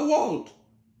it to the world.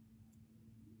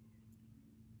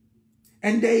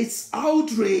 And there is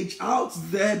outrage out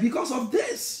there because of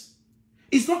this.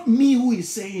 It's not me who is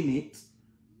saying it.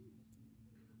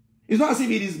 It's not as if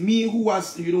it is me who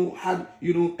has, had,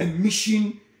 a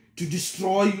mission to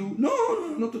destroy you.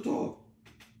 No, not at all.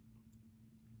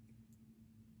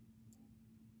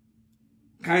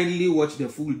 Kindly watch the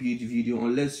full beauty video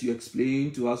unless you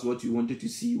explain to us what you wanted to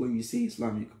see when you say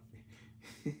Islamic.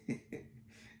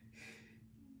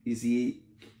 You see,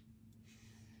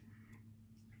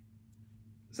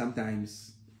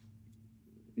 sometimes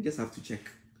you just have to check.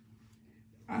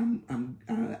 I'm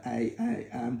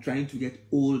trying to get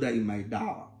older in my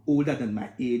dawah, older than my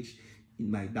age in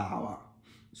my dawah.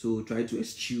 So try to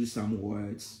eschew some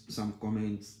words, some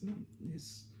comments.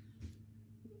 Yes.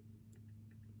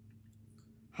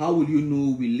 How will you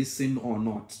know we listen or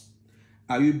not?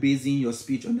 Are you basing your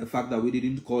speech on the fact that we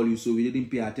didn't call you, so we didn't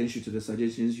pay attention to the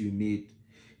suggestions you made?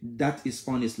 That is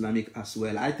un-Islamic as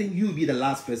well. I think you'll be the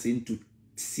last person to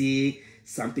say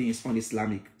something is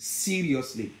un-Islamic.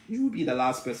 Seriously, you will be the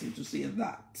last person to say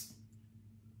that.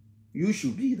 You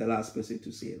should be the last person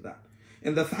to say that.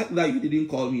 And the fact that you didn't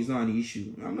call me is not an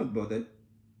issue. I'm not bothered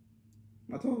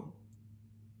at all.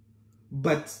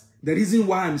 But the reason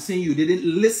why I'm saying you didn't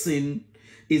listen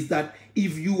is that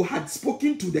if you had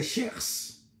spoken to the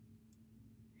sheikhs,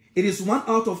 it is one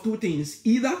out of two things.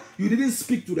 Either you didn't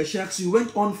speak to the sheikhs, you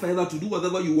went on further to do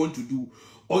whatever you want to do,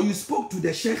 or you spoke to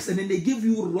the sheikhs and then they gave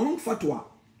you wrong fatwa.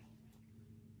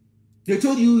 They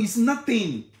told you it's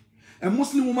nothing. A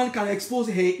Muslim woman can expose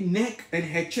her neck and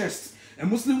her chest. A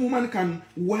Muslim woman can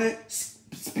wear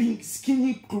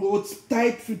skinny clothes,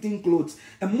 tight-fitting clothes.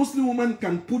 A Muslim woman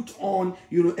can put on,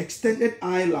 extended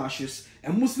eyelashes.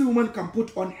 A Muslim woman can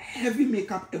put on heavy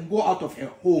makeup and go out of her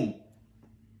home.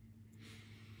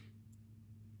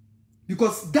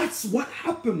 Because that's what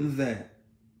happened there.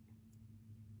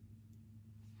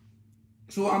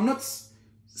 So I'm not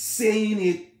saying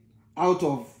it out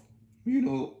of,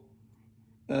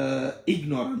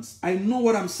 ignorance. I know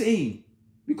what I'm saying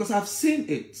because I've seen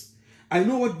it. I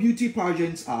know what beauty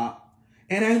pageants are,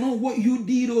 and I know what you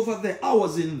did over there. I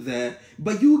was in there,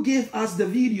 but you gave us the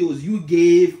videos. You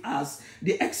gave us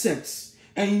the excerpts.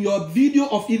 And your video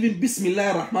of even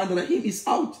Bismillah ar-Rahman ar-Rahim is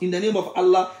out. In the name of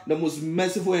Allah, the most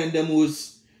merciful and the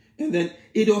most... And then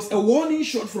it was a warning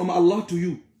shot from Allah to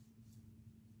you.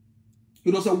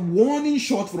 It was a warning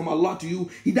shot from Allah to you.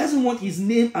 He doesn't want his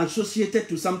name associated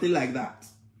to something like that.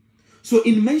 So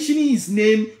in mentioning his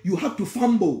name, you have to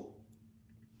fumble.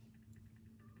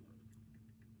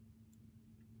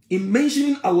 In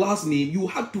mentioning Allah's name, you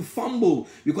have to fumble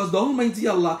because the Almighty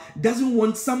Allah doesn't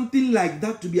want something like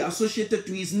that to be associated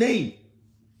to his name.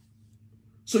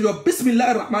 So your Bismillah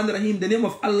ar-Rahman ar-Rahim, the name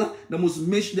of Allah, the most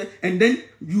merciful, and then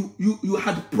you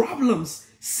had problems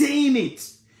saying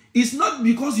it. It's not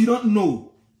because you don't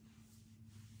know.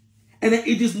 And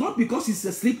it is not because it's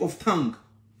a slip of tongue.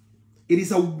 It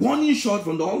is a warning shot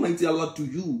from the Almighty Allah to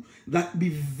you that be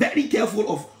very careful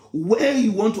of where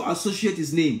you want to associate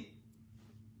his name.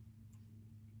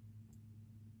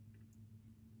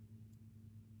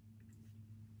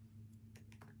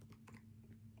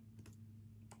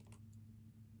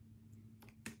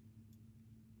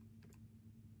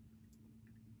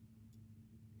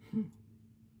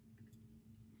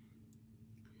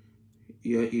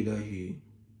 Ya Ilahi.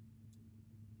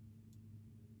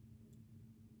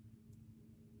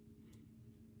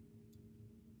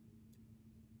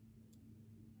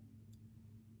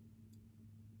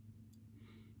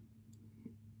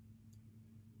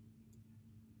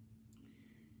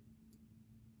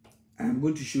 I'm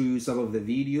going to show you some of the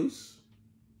videos.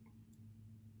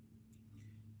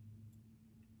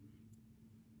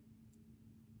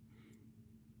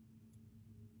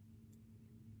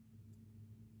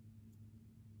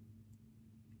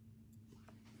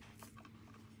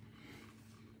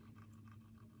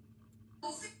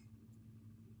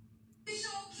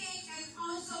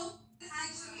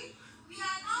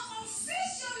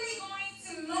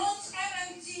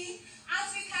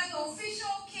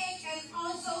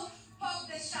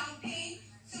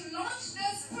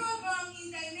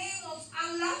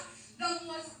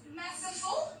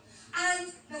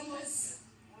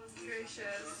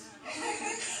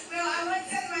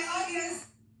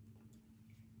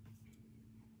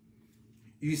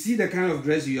 You see the kind of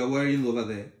dress you are wearing over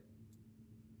there?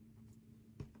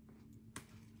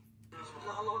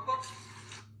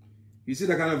 You see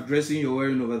the kind of dressing you're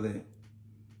wearing over there?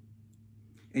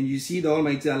 And you see the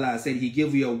Almighty Allah said he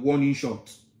gave you a warning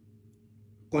shot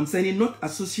concerning not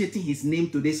associating his name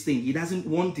to this thing. He doesn't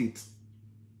want it.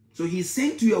 So he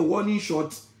sent you a warning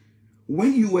shot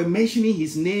when you were mentioning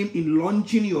his name in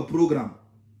launching your program.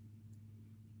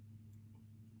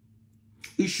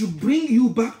 It should bring you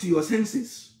back to your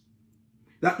senses.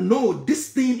 That no, this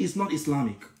thing is not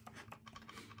Islamic.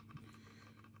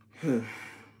 Ya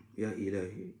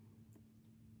Ilahi.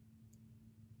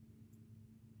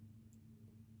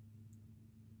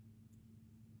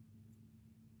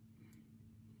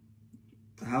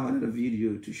 I have another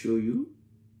video to show you.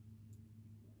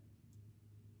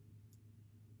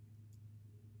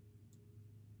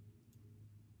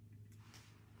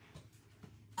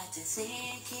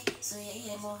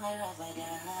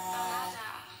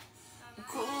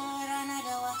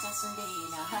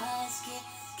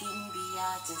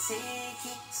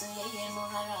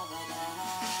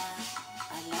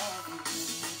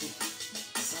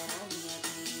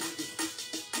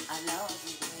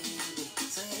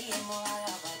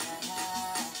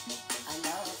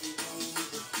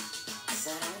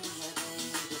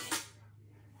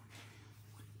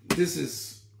 This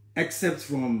is excerpts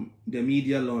from the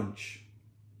media launch.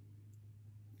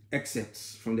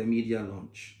 Excerpts from the media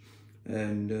launch.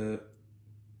 And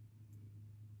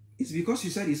it's because you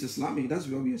said it's Islamic, that's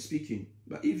why we are speaking.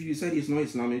 But if you said it's not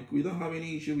Islamic, we don't have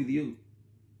any issue with you.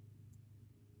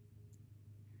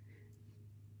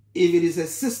 If it is a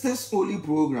sisters-only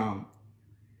program,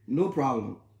 no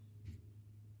problem.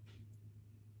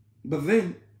 But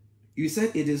then, you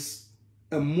said it is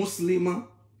a Muslimah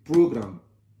program.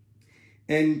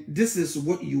 And this is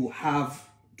what you have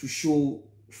to show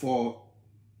for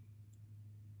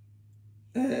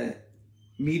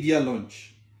media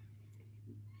launch.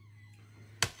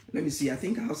 Let me see. I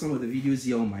think I have some of the videos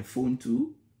here on my phone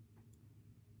too.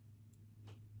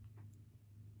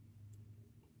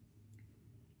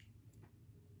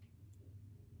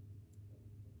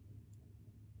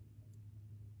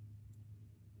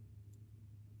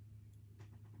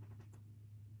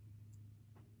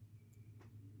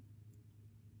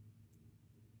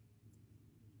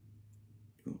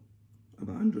 Oh,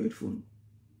 about Android phone.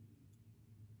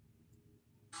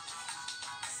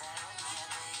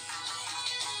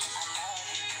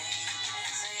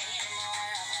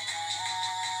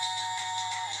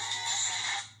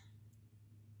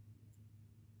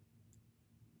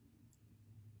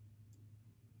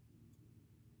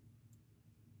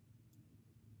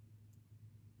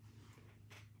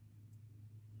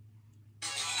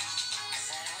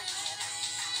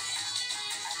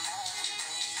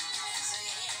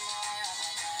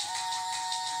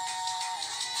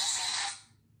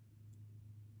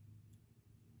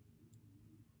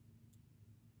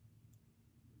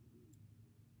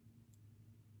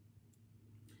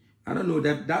 I don't know,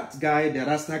 that guy, the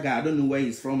Rasta guy, I don't know where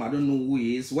he's from. I don't know who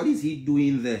he is. What is he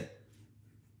doing there?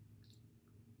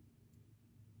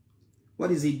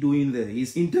 What is he doing there?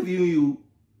 He's interviewing you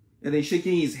and then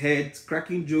shaking his head,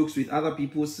 cracking jokes with other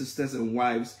people's sisters and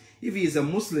wives. If he is a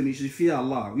Muslim, he should fear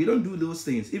Allah. We don't do those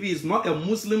things. If he is not a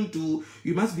Muslim too,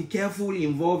 you must be careful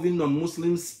involving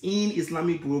non-Muslims in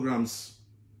Islamic programs.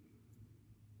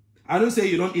 I don't say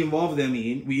you don't involve them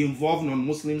in. We involve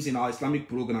non-Muslims in our Islamic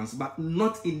programs, but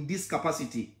not in this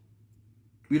capacity.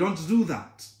 We don't do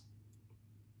that.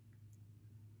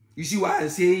 You see why I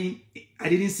say I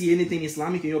didn't see anything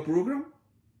Islamic in your program?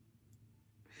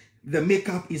 The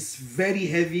makeup is very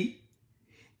heavy.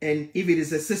 And if it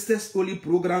is a sisters only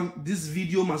program, this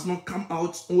video must not come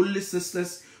out only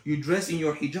sisters. You dress in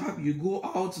your hijab, you go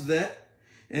out there.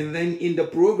 And then in the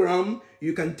program,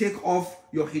 you can take off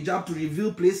your hijab to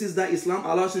reveal places that Islam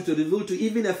allows you to reveal to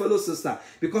even a fellow sister.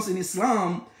 Because in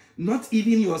Islam, not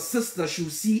even your sister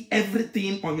should see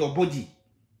everything on your body.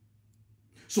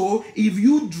 So if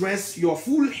you dress your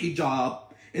full hijab,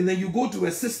 and then you go to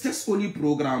a sisters only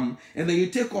program, and then you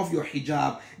take off your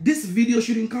hijab, this video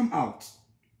shouldn't come out.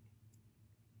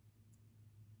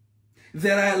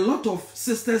 There are a lot of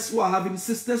sisters who are having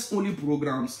sisters only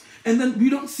programs, and then we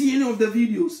don't see any of the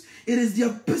videos. It is their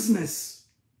business.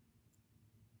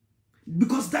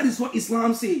 Because that is what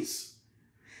Islam says.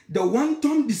 The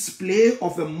wanton display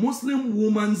of a Muslim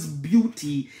woman's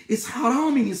beauty is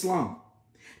haram in Islam.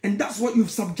 And that's what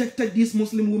you've subjected these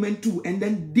Muslim women to. And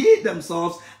then they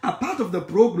themselves are part of the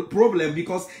problem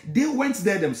because they went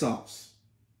there themselves.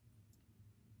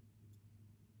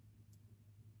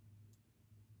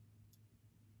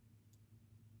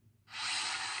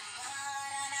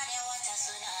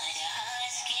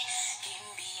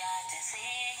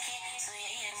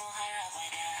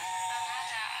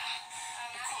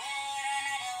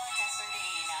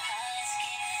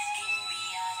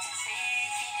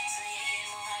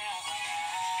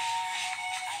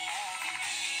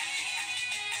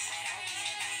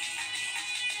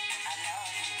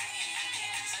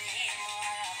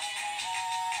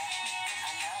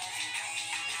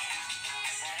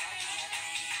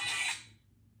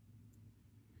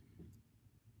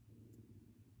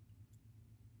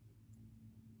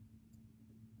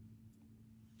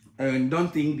 And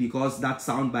don't think because that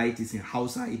soundbite is in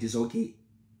Hausa, it is okay.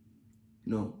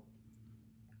 No.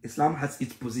 Islam has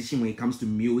its position when it comes to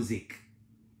music.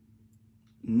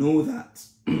 Know that.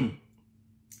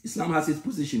 Islam has its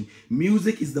position.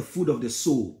 Music is the food of the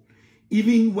soul.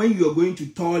 Even when you are going to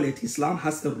toilet, Islam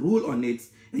has a rule on it.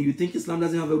 And you think Islam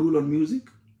doesn't have a rule on music?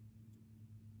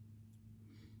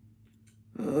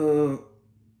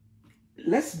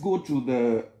 Let's go to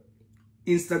the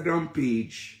Instagram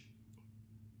page.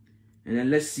 And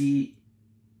then let's see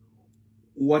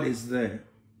what is there.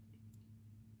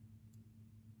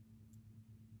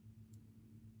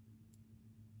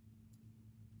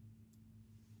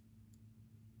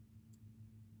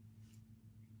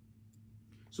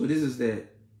 So this is the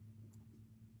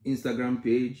Instagram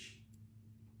page,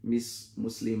 Miss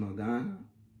Muslimah Ghana.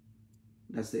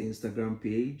 That's the Instagram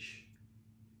page.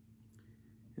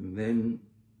 And then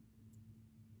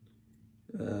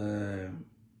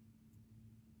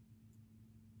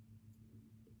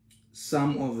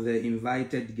some of the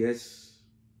invited guests.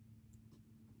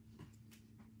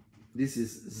 This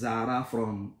is Zara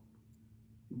from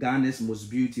Ghana's Most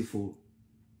Beautiful.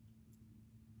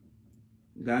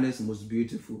 Ghana's Most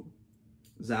Beautiful.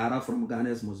 Zara from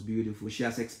Ghana's Most Beautiful. She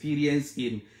has experience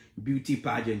in beauty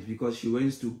pageants because she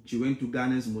went to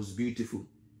Ghana's Most Beautiful.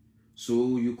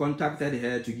 So you contacted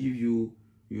her to give you,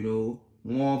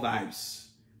 more vibes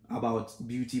about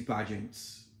beauty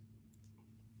pageants.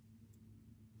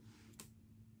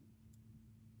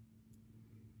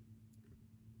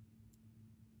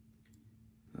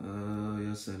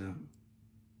 Ya salam.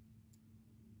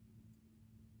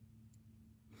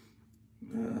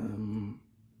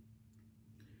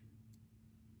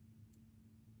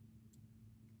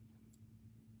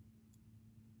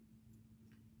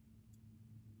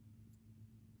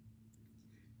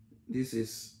 This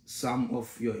is some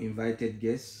of your invited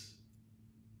guests.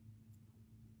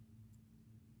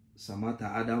 Samantha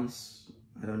Adams,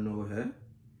 I don't know her.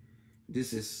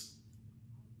 This is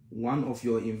one of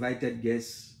your invited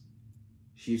guests.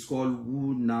 She's called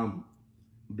Wu Nam,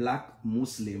 Black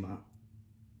Muslimah.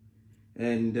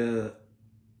 And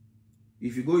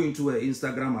if you go into her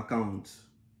Instagram account,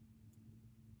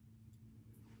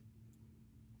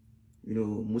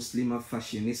 Muslimah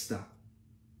fashionista.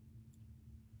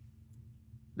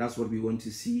 That's what we want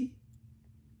to see.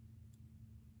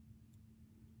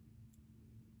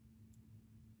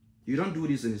 You don't do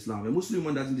this in Islam. A Muslim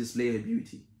woman doesn't display her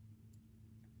beauty.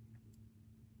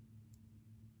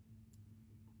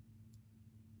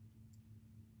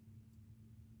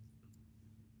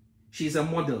 She's a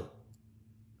model.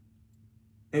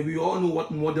 And we all know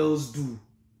what models do.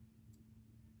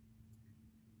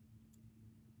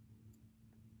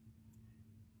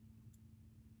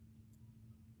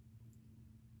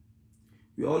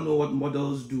 We all know what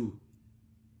models do.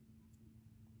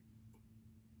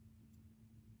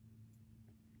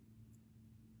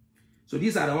 So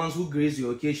these are the ones who grace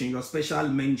your occasion, your special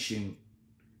mention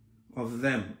of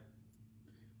them.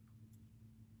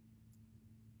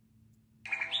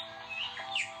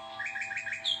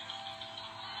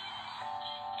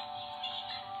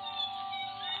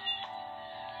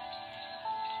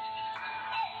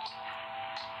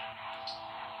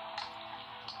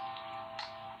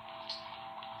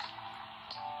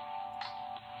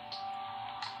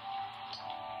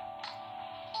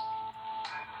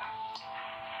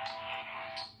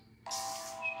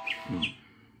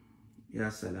 Ya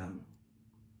salam.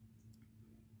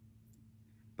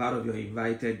 Part of your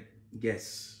invited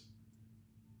guests.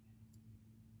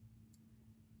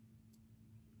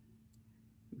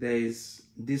 There is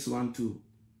this one too.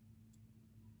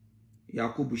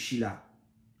 Yakubu Shila.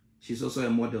 She's also a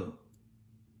model.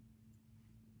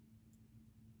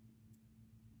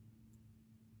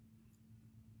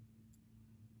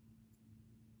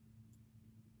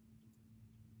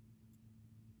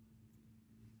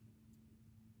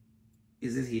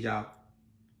 Is this hijab?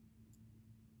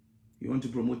 You want to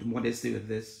promote modesty with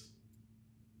this?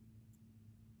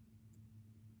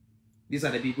 These are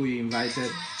the people you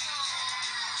invited.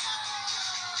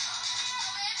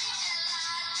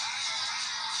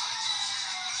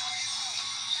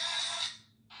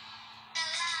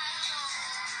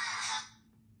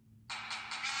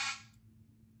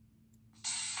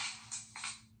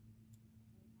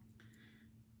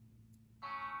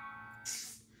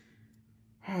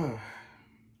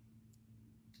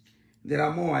 There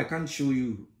are more. I can't show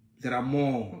you. There are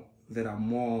more. There are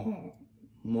more.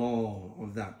 More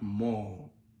of that. More.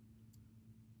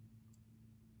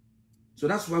 So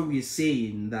that's why we're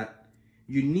saying that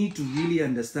you need to really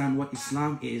understand what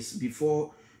Islam is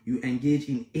before you engage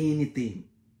in anything.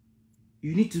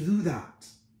 You need to do that.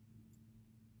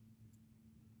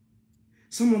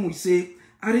 Someone will say,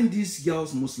 aren't these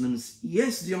girls Muslims?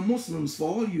 Yes, they are Muslims for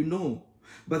all you know.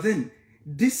 But then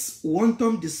this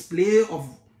wanton display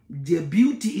of their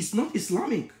beauty is not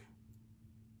Islamic.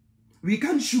 We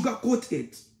can't sugarcoat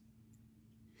it.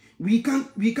 We can't,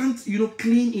 you know,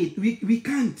 clean it. We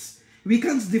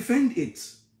can't defend it.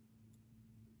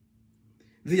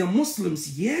 They are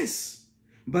Muslims, yes.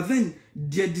 But then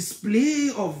their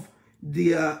display of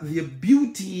their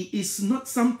beauty is not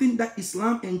something that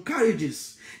Islam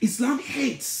encourages. Islam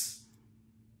hates.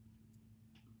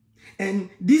 And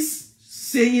this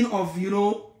saying of, you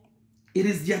know, it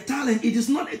is their talent. It is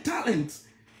not a talent.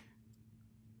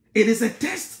 It is a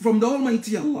test from the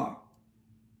Almighty Allah.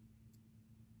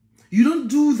 You don't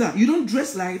do that. You don't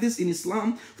dress like this in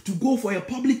Islam to go for a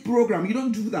public program. You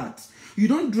don't do that. You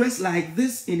don't dress like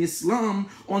this in Islam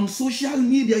on social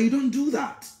media. You don't do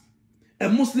that. A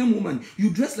Muslim woman, you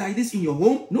dress like this in your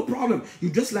home, no problem. You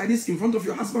dress like this in front of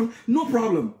your husband, no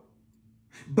problem.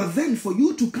 But then for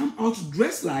you to come out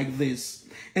dressed like this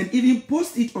and even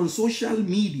post it on social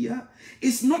media,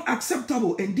 it's not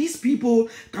acceptable. And these people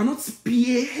cannot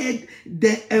spearhead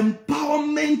the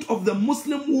empowerment of the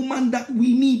Muslim woman that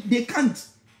we need. They can't.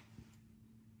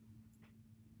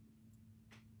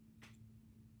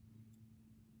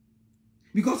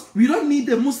 Because we don't need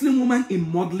the Muslim woman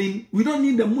in modeling. We don't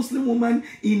need the Muslim woman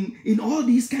in all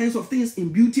these kinds of things,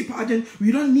 in beauty pageant.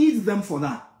 We don't need them for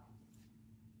that.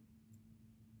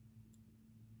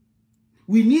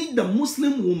 We need the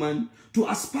Muslim woman to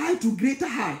aspire to greater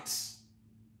heights.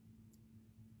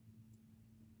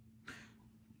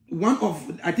 One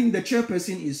of, I think the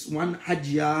chairperson is one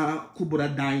Hajia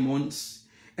Kubra Diamonds.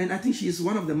 And I think she is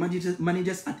one of the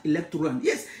managers at Electoral.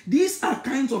 Yes, these are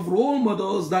kinds of role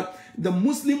models that the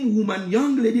Muslim woman,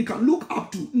 young lady can look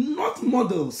up to, not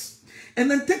models. And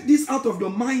then take this out of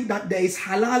your mind that there is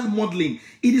halal modeling.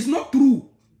 It is not true.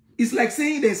 It's like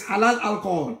saying there's halal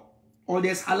alcohol or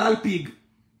there's halal pig.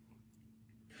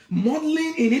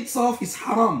 Modeling in itself is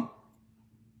haram.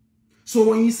 So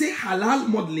when you say halal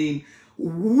modeling,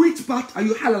 which part are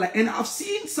you halal? And I've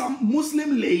seen some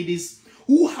Muslim ladies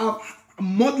who have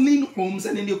modeling homes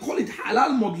and then they call it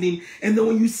halal modeling, and then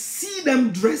when you see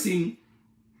them dressing,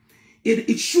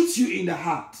 it shoots you in the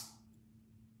heart.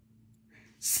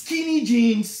 Skinny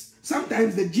jeans,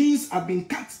 sometimes the jeans have been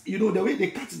cut, you know, the way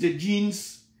they cut the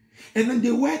jeans, and then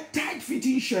they wear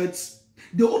tight-fitting shirts.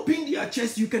 They open their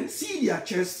chest, you can see their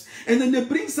chest, and then they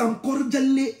bring some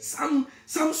korjale, some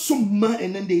summa,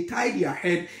 and then they tie their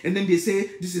head, and then they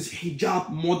say this is hijab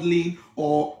modeling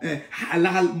or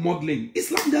halal modeling.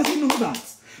 Islam doesn't know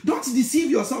that. Don't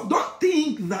deceive yourself. Don't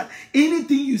think that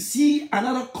anything you see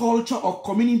another culture or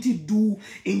community do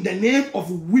in the name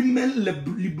of women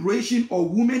liberation or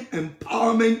women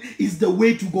empowerment is the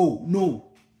way to go. No.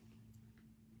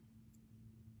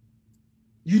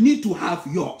 You need to have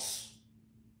yours.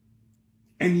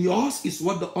 And yours is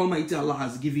what the Almighty Allah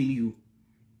has given you.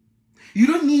 You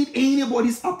don't need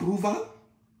anybody's approval.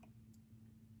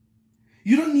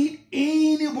 You don't need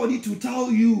anybody to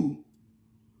tell you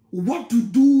what to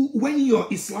do when your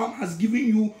Islam has given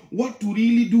you what to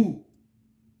really do.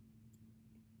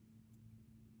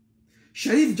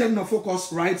 Sharif Jannah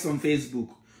Focus writes on Facebook,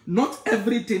 not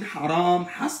everything haram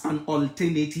has an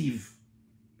alternative.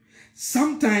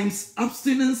 Sometimes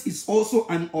abstinence is also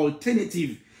an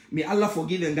alternative. May Allah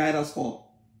forgive and guide us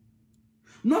all.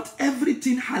 Not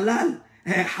everything haram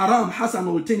has an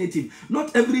alternative.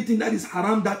 Not everything that is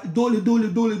haram, that dole,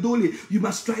 you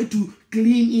must try to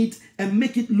clean it and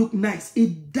make it look nice.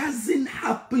 It doesn't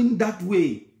happen that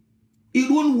way. It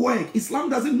won't work. Islam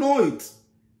doesn't know it.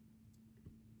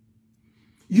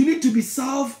 You need to be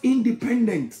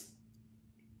self-independent.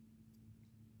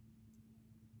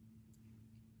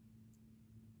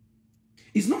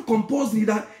 It's not compulsory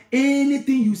that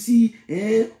anything you see,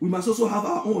 we must also have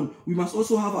our own. We must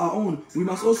also have our own. We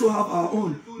must also have our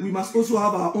own. We must also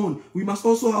have our own. We must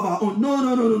also have our own.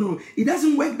 No. It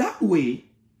doesn't work that way.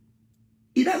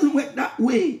 It doesn't work that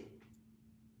way.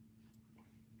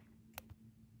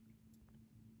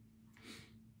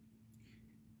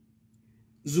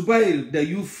 Zubair, the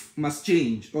youth must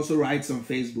change, also writes on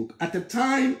Facebook. At a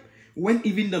time when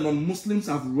even the non-Muslims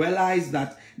have realized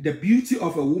that the beauty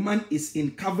of a woman is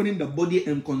in covering the body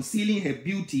and concealing her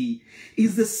beauty,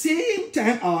 is the same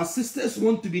time our sisters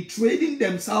want to be trading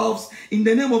themselves in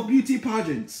the name of beauty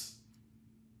pageants.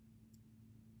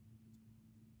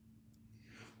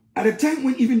 At a time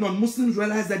when even non-Muslims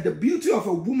realize that the beauty of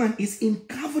a woman is in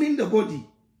covering the body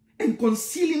and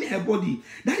concealing her body.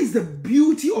 That is the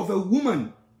beauty of a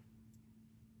woman.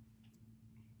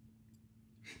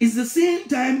 It's the same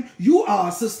time you,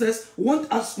 our sisters,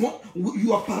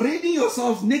 you are parading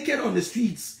yourselves naked on the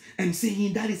streets and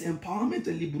saying that is empowerment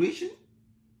and liberation.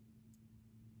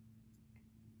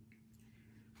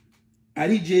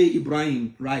 Ali J.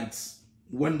 Ibrahim writes,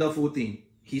 wonderful thing.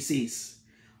 He says,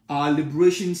 our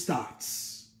liberation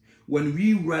starts when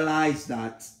we realize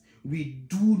that we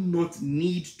do not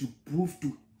need to prove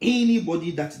to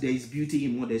anybody that there is beauty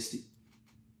in modesty.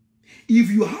 If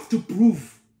you have to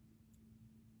prove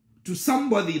to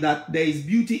somebody that there is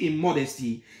beauty in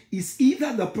modesty, is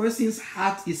either the person's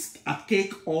heart is at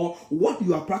cake or what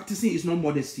you are practicing is not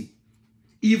modesty.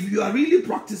 If you are really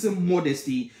practicing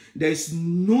modesty, there is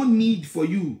no need for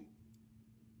you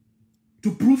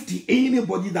to prove to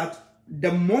anybody that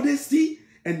the modesty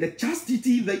and the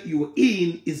chastity that you are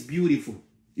in is beautiful.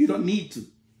 You don't need to.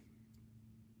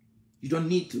 You don't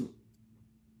need to.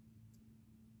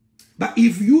 But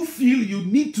if you feel you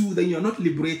need to, then you're not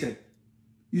liberated.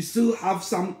 You still have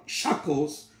some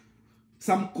shackles,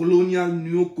 some colonial,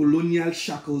 neo-colonial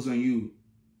shackles on you.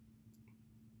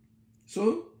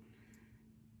 So,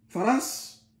 for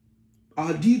us,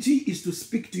 our duty is to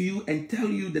speak to you and tell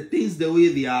you the things the way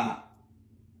they are.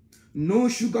 No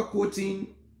sugarcoating,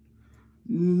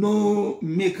 no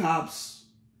makeups,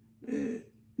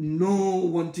 no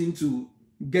wanting to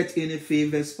get any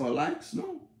favors or likes.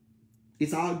 No.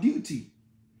 It's our duty.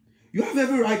 You have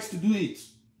every right to do it.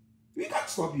 We can't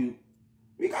stop you.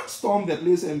 We can't storm the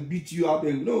place and beat you up.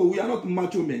 And no, we are not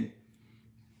macho men.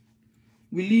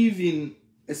 We live in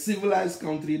a civilized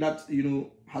country that,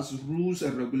 has rules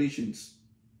and regulations.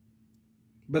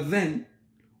 But then,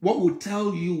 what will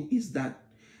tell you is that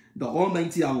the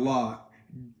Almighty Allah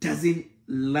doesn't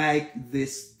like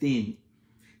this thing.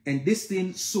 And this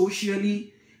thing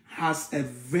socially has a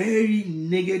very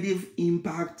negative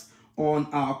impact on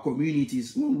our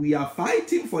communities. When we are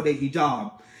fighting for the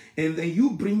hijab, and then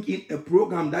you bring in a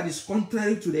program that is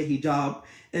contrary to the hijab,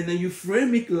 and then you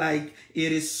frame it like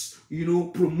it is,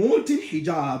 promoting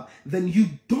hijab, then you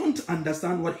don't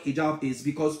understand what hijab is,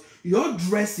 because you're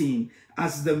dressing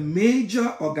as the major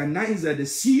organizer, the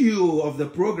CEO of the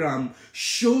program,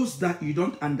 shows that you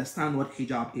don't understand what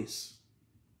hijab is.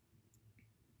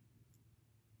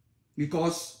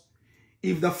 Because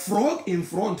if the frog in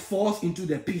front falls into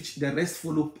the pitch, the rest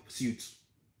follow suit.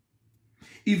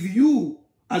 If you,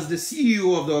 as the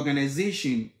CEO of the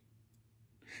organization,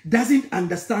 doesn't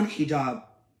understand hijab,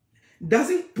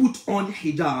 doesn't put on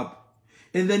hijab,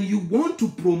 and then you want to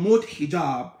promote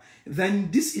hijab, then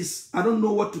this is, I don't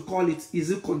know what to call it. Is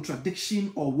it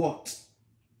contradiction or what?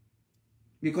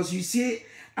 Because you say,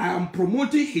 I am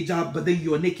promoting hijab, but then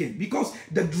you're naked. Because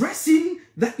the dressing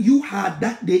that you had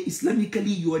that day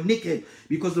Islamically, you are naked.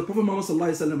 Because the Prophet Muhammad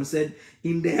ﷺ said,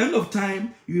 in the end of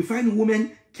time, you will find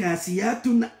women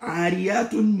kasiyatun,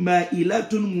 ariyatun,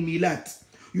 ma'ilatun, mumilat.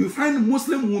 You will find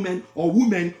Muslim women or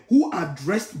women who are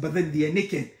dressed but then they are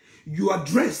naked. You are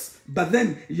dressed, but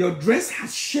then your dress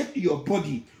has shaped your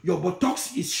body. Your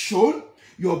buttocks is shown.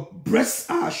 Your breasts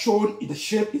are shown. The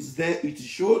shape is there. It is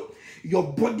shown.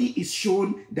 Your body is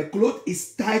shown. The cloth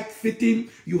is tight fitting.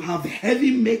 You have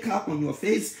heavy makeup on your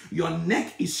face. Your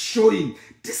neck is showing.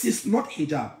 This is not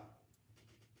hijab.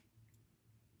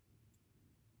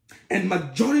 And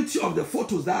majority of the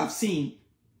photos that I've seen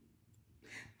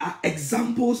are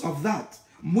examples of that.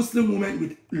 Muslim women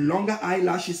with longer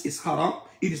eyelashes is haram.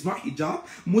 It is not hijab.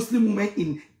 Muslim women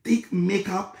in thick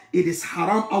makeup, it is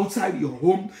haram outside your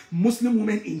home. Muslim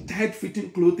women in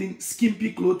tight-fitting clothing,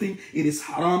 skimpy clothing, it is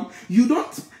haram. You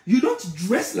don't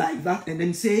dress like that and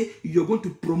then say you're going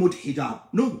to promote hijab.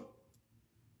 No.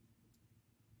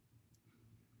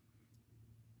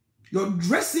 Your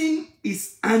dressing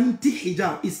is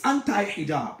anti-hijab, it's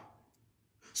anti-hijab.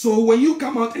 So when you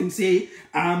come out and say,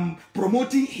 I'm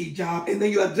promoting hijab, and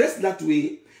then you are dressed that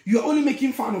way, you're only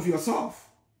making fun of yourself.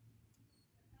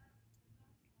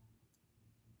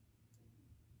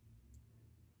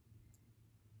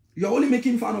 You're only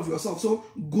making fun of yourself. So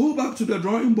go back to the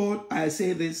drawing board. I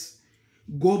say this.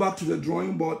 Go back to the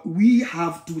drawing board. We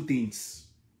have two things.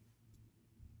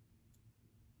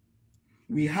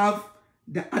 We have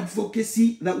the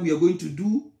advocacy that we are going to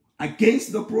do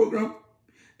against the program.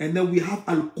 And then we have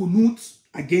al-qunut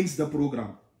against the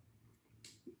program.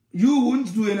 You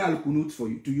won't do any al-qunut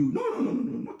to you. No,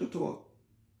 not at all.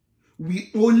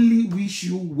 We only wish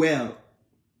you well.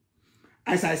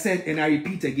 As I said, and I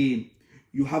repeat again,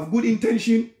 you have good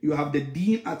intention, you have the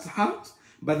deen at heart,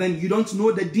 but then you don't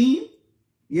know the deen.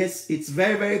 Yes, it's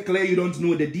very, very clear you don't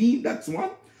know the deen. That's one.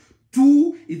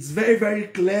 Two, it's very, very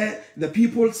clear the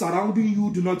people surrounding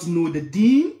you do not know the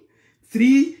deen.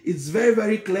 Three, it's very,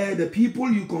 very clear the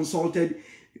people you consulted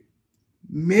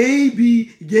maybe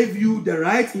gave you the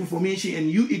right information and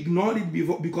you ignored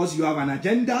it because you have an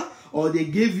agenda, or they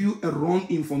gave you a wrong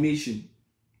information.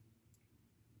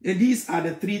 And these are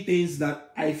the three things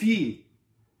that I feel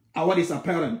are what is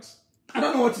apparent. I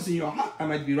don't know what is in your heart. I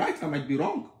might be right, I might be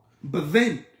wrong. But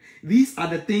then, these are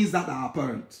the things that are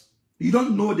apparent. You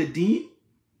don't know the deen.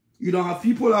 You don't have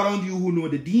people around you who know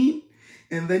the deen.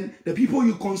 And then the people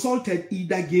you consulted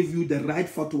either gave you the right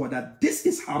fatwa that this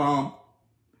is haram,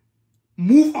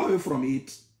 move away from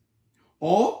it,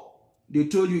 or they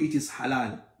told you it is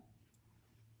halal.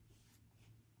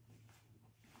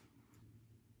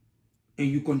 And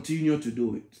you continue to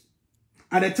do it.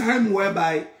 At a time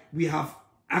whereby we have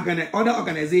other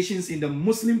organizations in the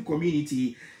Muslim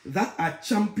community that are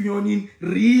championing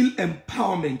real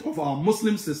empowerment of our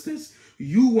Muslim sisters,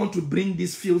 you want to bring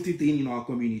this filthy thing in our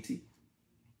community.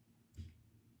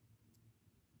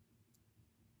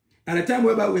 At a time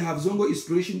whereby we have Zongo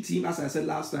Inspiration Team, as I said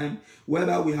last time,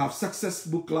 whereby we have Success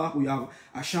Book Club, we have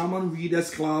a Shaman Readers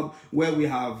Club, where we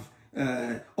have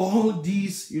all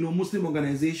these, Muslim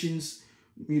organizations,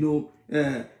 the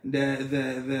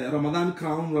Ramadan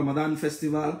Crown, Ramadan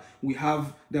Festival, we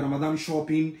have the Ramadan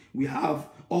Shopping, we have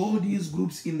all these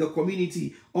groups in the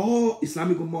community, all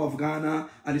Islamic Ummah of Ghana,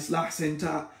 Al-Islah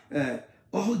Center,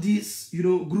 all these,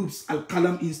 groups,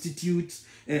 Al-Qalam Institute,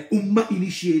 Ummah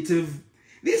Initiative.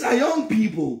 These are young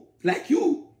people like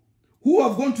you who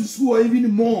have gone to school or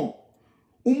even more.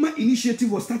 Ummah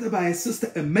Initiative was started by a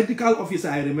sister, a medical officer,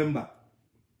 I remember.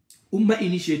 Ummah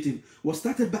Initiative was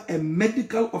started by a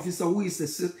medical officer who is a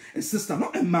sister,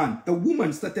 not a man. A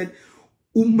woman started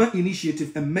Ummah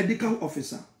Initiative, a medical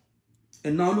officer.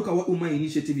 And now look at what Ummah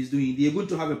Initiative is doing. They are going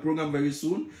to have a program very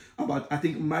soon about, I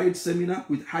think, marriage seminar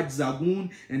with Hajj Zagoon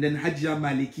and then Hajjah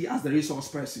Maliki as the resource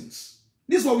persons.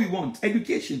 This is what we want,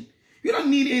 education. You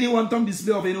don't need any wanton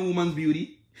display of any woman's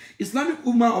beauty. Islamic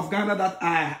Ummah of Ghana that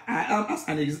I am as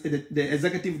the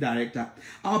executive director.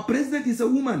 Our president is a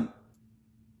woman.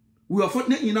 We are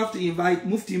fortunate enough to invite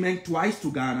Mufti Meng twice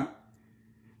to Ghana.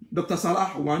 Dr.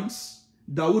 Salah once.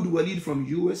 Dawood Walid from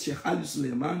US, Sheikh Ali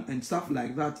Suleiman and stuff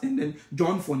like that. And then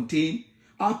John Fontaine.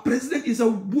 Our president is a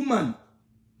woman.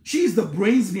 She is the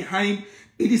brains behind.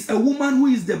 It is a woman who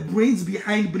is the brains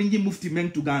behind bringing Mufti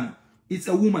Meng to Ghana. It's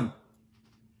a woman.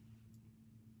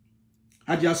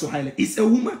 It's a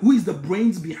woman who is the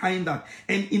brains behind that.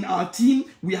 And in our team,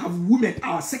 we have women.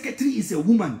 Our secretary is a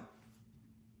woman.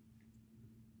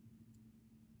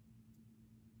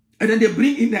 And then they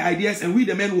bring in the ideas, and we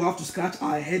the men will have to scratch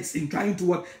our heads in trying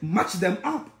to match them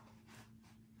up.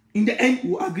 In the end,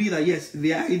 we'll agree that yes,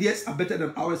 their ideas are better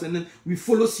than ours, and then we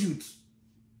follow suit.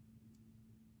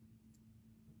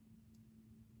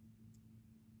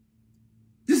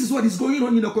 this is what is going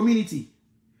on in the community.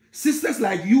 Sisters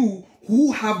like you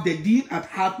who have the deen at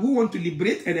heart, who want to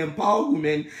liberate and empower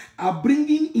women, are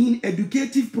bringing in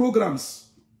educative programs.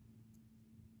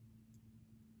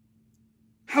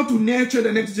 How to nurture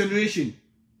the next generation.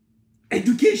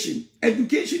 Education.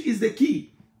 Education is the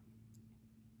key.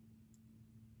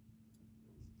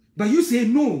 But you say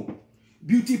no.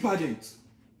 Beauty pageant,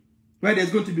 where there's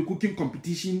going to be cooking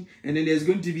competition, and then there's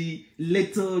going to be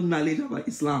little knowledge about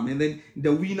Islam, and then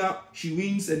the winner, she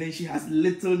wins, and then she has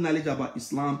little knowledge about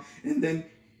Islam, and then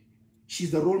she's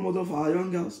the role model for our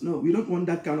young girls. No, we don't want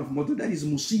that kind of model. That is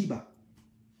musibah.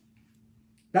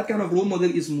 That kind of role model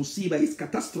is musibah. It's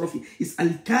catastrophe. It's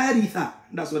al-karitha.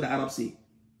 That's what the Arabs say.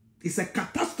 It's a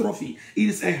catastrophe. It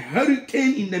is a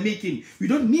hurricane in the making. We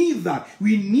don't need that.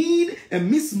 We need a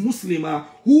Miss Muslimah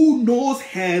who knows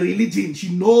her religion. She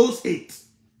knows it.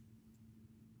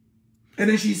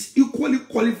 And then she's equally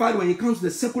qualified when it comes to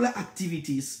the secular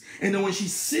activities. And then when she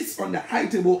sits on the high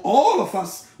table, all of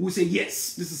us will say,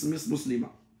 yes, this is Miss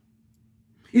Muslimah.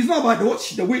 It's not about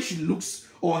the way she looks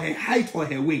or her height or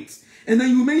her weight. And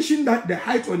then you mentioned that the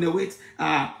height and the weight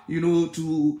are,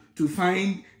 to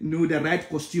find, the right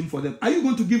costume for them. Are you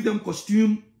going to give them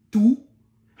costume too?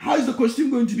 How is the costume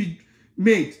going to be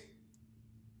made?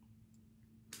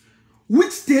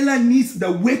 Which tailor needs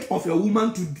the weight of a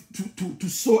woman to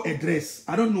sew a dress?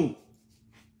 I don't know.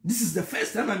 This is the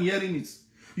first time I'm hearing it.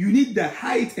 You need the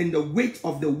height and the weight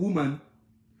of the woman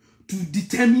to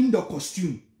determine the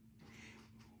costume.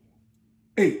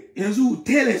 Hey,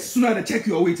 tailors sooner they check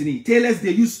your weight in it. Tailors,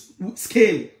 they use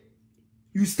scale.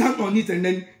 You stand on it and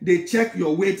then they check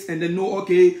your weight and they know,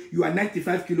 okay, you are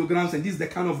 95 kilograms and this is the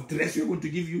kind of dress we're going to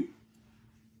give you.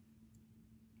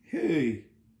 Hey,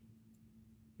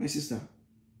 my sister,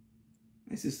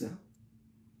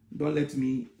 don't let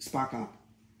me spark up.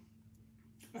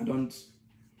 I don't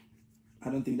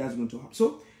think that's going to happen.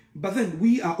 So, but then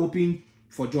we are open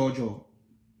for Georgia.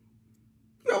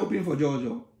 We are open for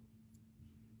Georgia.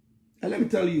 And let me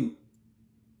tell you,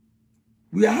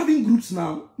 we are having groups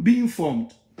now being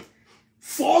formed.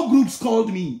 4 groups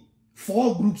called me.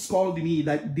 4 groups called me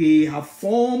that they have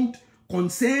formed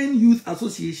concerned youth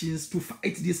associations to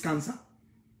fight this cancer.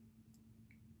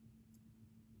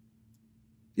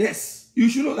 Yes, you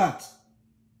should know that.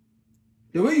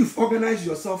 The way you've organized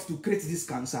yourself to create this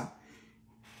cancer,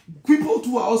 people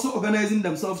too are also organizing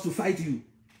themselves to fight you.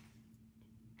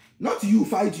 Not you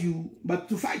fight you, but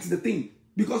to fight the thing.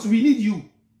 Because we need you.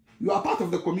 You are part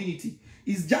of the community.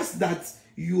 It's just that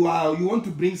you want to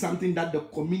bring something that the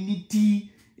community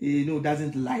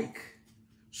doesn't like.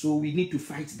 So we need to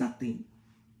fight that thing.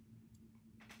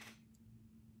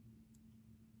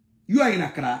 You are in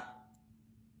Accra.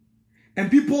 And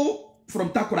people from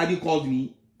Takoradi called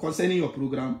me concerning your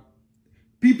program.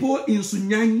 People in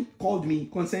Sunyani called me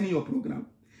concerning your program.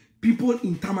 People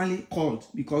in Tamale called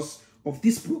because of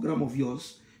this program of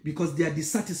yours. Because they are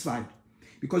dissatisfied.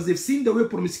 Because they've seen the way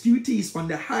promiscuity is on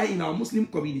the high in our Muslim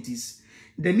communities.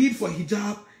 The need for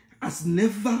hijab has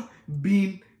never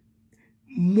been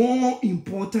more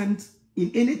important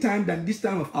in any time than this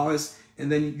time of ours.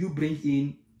 And then you bring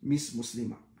in Miss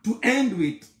Muslimah. To end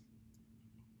with,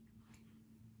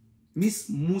 Miss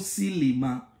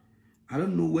Muslimah, I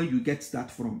don't know where you get that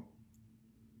from.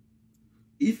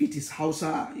 If it is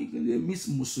Hausa, Miss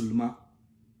Musulma.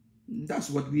 That's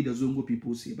what we the Zongo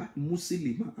people say. But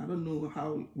Muslim, I don't know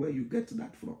where you get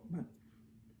that from. But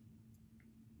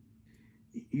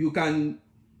you can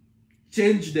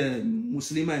change the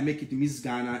Muslimah and make it Miss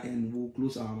Ghana and we'll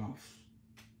close our mouth.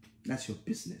 That's your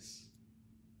business.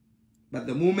 But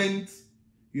the moment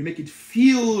you make it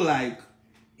feel like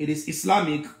it is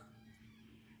Islamic,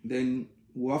 then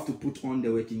we'll have to put on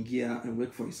the working gear and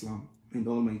work for Islam and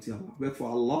Almighty Allah. Work for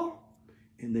Allah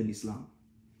and then Islam.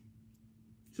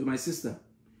 So my sister,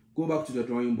 go back to the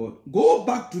drawing board. Go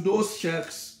back to those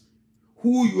sheikhs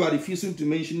who you are refusing to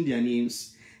mention their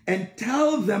names and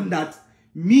tell them that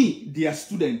me, their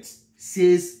student,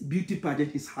 says beauty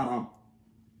pageant is haram.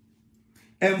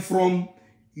 And from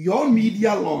your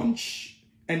media launch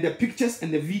and the pictures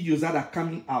and the videos that are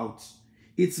coming out,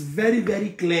 it's very, very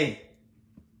clear.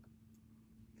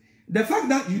 The fact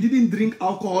that you didn't drink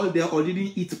alcohol there or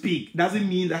didn't eat pig doesn't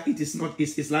mean that it is not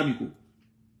Islamic.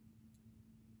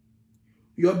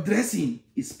 Your dressing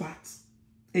is part.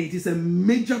 And it is a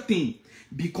major thing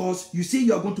because you say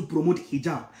you are going to promote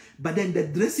hijab. But then the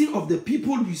dressing of the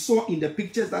people we saw in the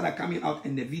pictures that are coming out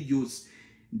in the videos,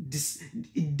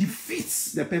 it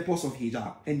defeats the purpose of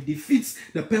hijab and defeats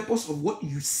the purpose of what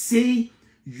you say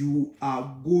you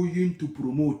are going to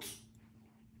promote.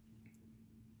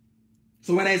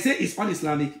 So when I say it's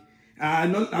un-Islamic,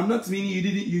 I'm not meaning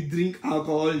you drink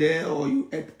alcohol there, or you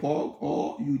ate pork,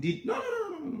 or you did. No.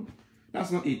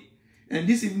 That's not it. And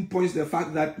this even points to the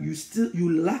fact that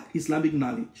you lack Islamic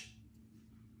knowledge.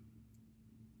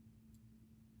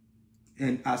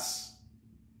 And as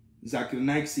Zakir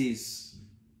Naik says,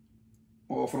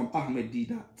 or from Ahmed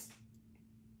Didat,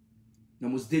 the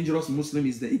most dangerous Muslim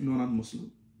is the ignorant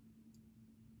Muslim,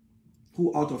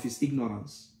 who out of his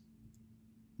ignorance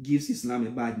gives Islam a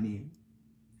bad name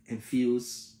and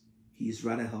feels he is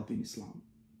rather helping Islam.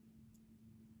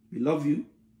 We love you,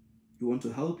 we want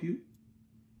to help you,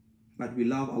 but we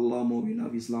love Allah more, we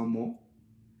love Islam more.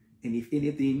 And if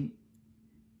anything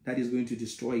that is going to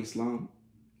destroy Islam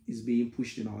is being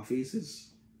pushed in our faces,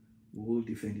 we will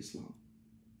defend Islam.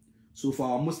 So for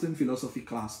our Muslim philosophy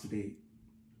class today,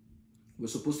 we're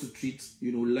supposed to treat,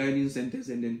 learning centers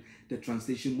and then the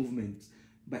translation movement.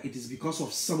 But it is because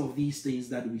of some of these things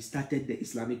that we started the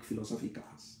Islamic philosophy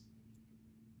class,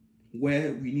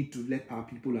 where we need to let our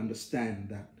people understand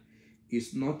that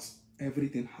it's not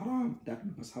everything haram that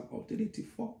we must have alternative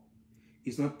for.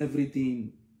 It's not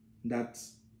everything that,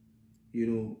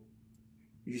 you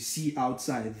see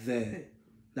outside there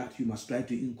that you must try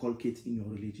to inculcate in your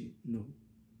religion. No,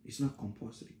 it's not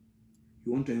compulsory.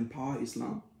 You want to empower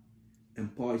Islam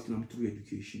through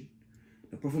education.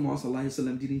 The Prophet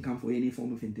Muhammad didn't come for any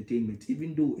form of entertainment,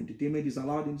 even though entertainment is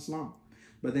allowed in Islam.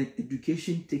 But then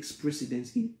education takes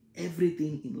precedence in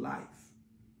everything in life.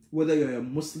 Whether you're a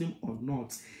Muslim or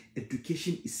not,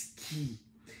 education is key.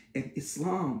 And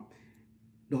Islam,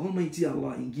 the Almighty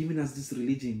Allah, in giving us this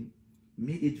religion,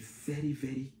 made it very,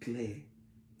 very clear.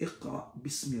 Iqra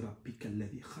bismi rabbika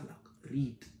alladhi khalaq.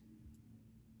 Read.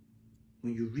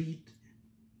 When you read,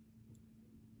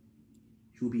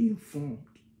 you'll be informed.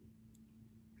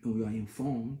 And when you are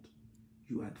informed,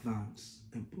 you advance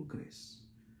and progress.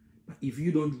 But if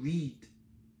you don't read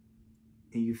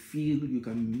and you feel you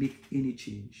can make any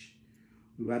change,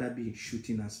 you'd rather be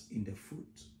shooting us in the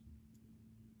foot.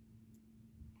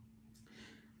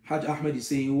 Hajj Ahmed is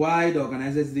saying, why the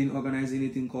organizers didn't organize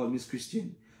anything called Miss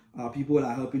Christian? Our people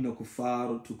are helping the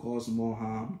kuffar to cause more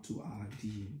harm to our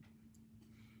deen.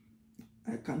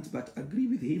 I can't but agree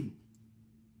with him.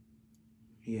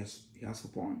 He has a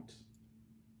point.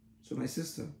 So my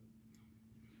sister,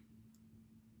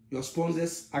 your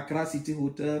sponsors, Accra City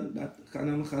Hotel, that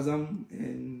Khanam Khazam,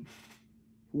 and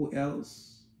who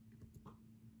else?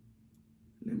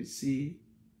 Let me see.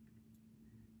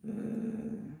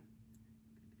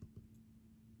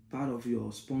 Part of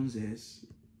your sponsors.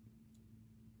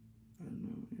 I don't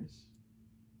know, yes.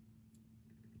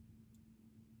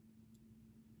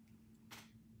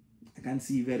 I can't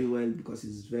see very well because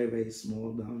it's very, very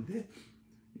small down there.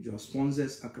 Your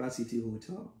sponsors, Accra City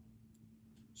Hotel.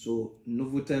 So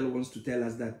Novotel wants to tell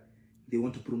us that they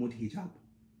want to promote hijab.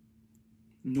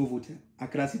 Novotel,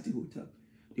 Accra City Hotel.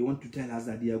 They want to tell us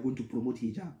that they are going to promote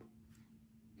hijab.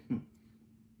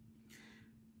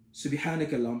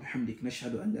 سبحانك اللهم وبحمدك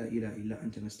نشهد أن لا إله إلا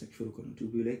أنت نستغفرك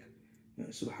ونتوب إليك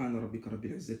سبحان ربك رب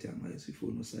العزة عما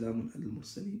يصفون وسلام على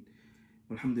المرسلين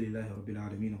والحمد لله رب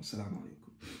العالمين والسلام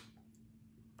عليكم.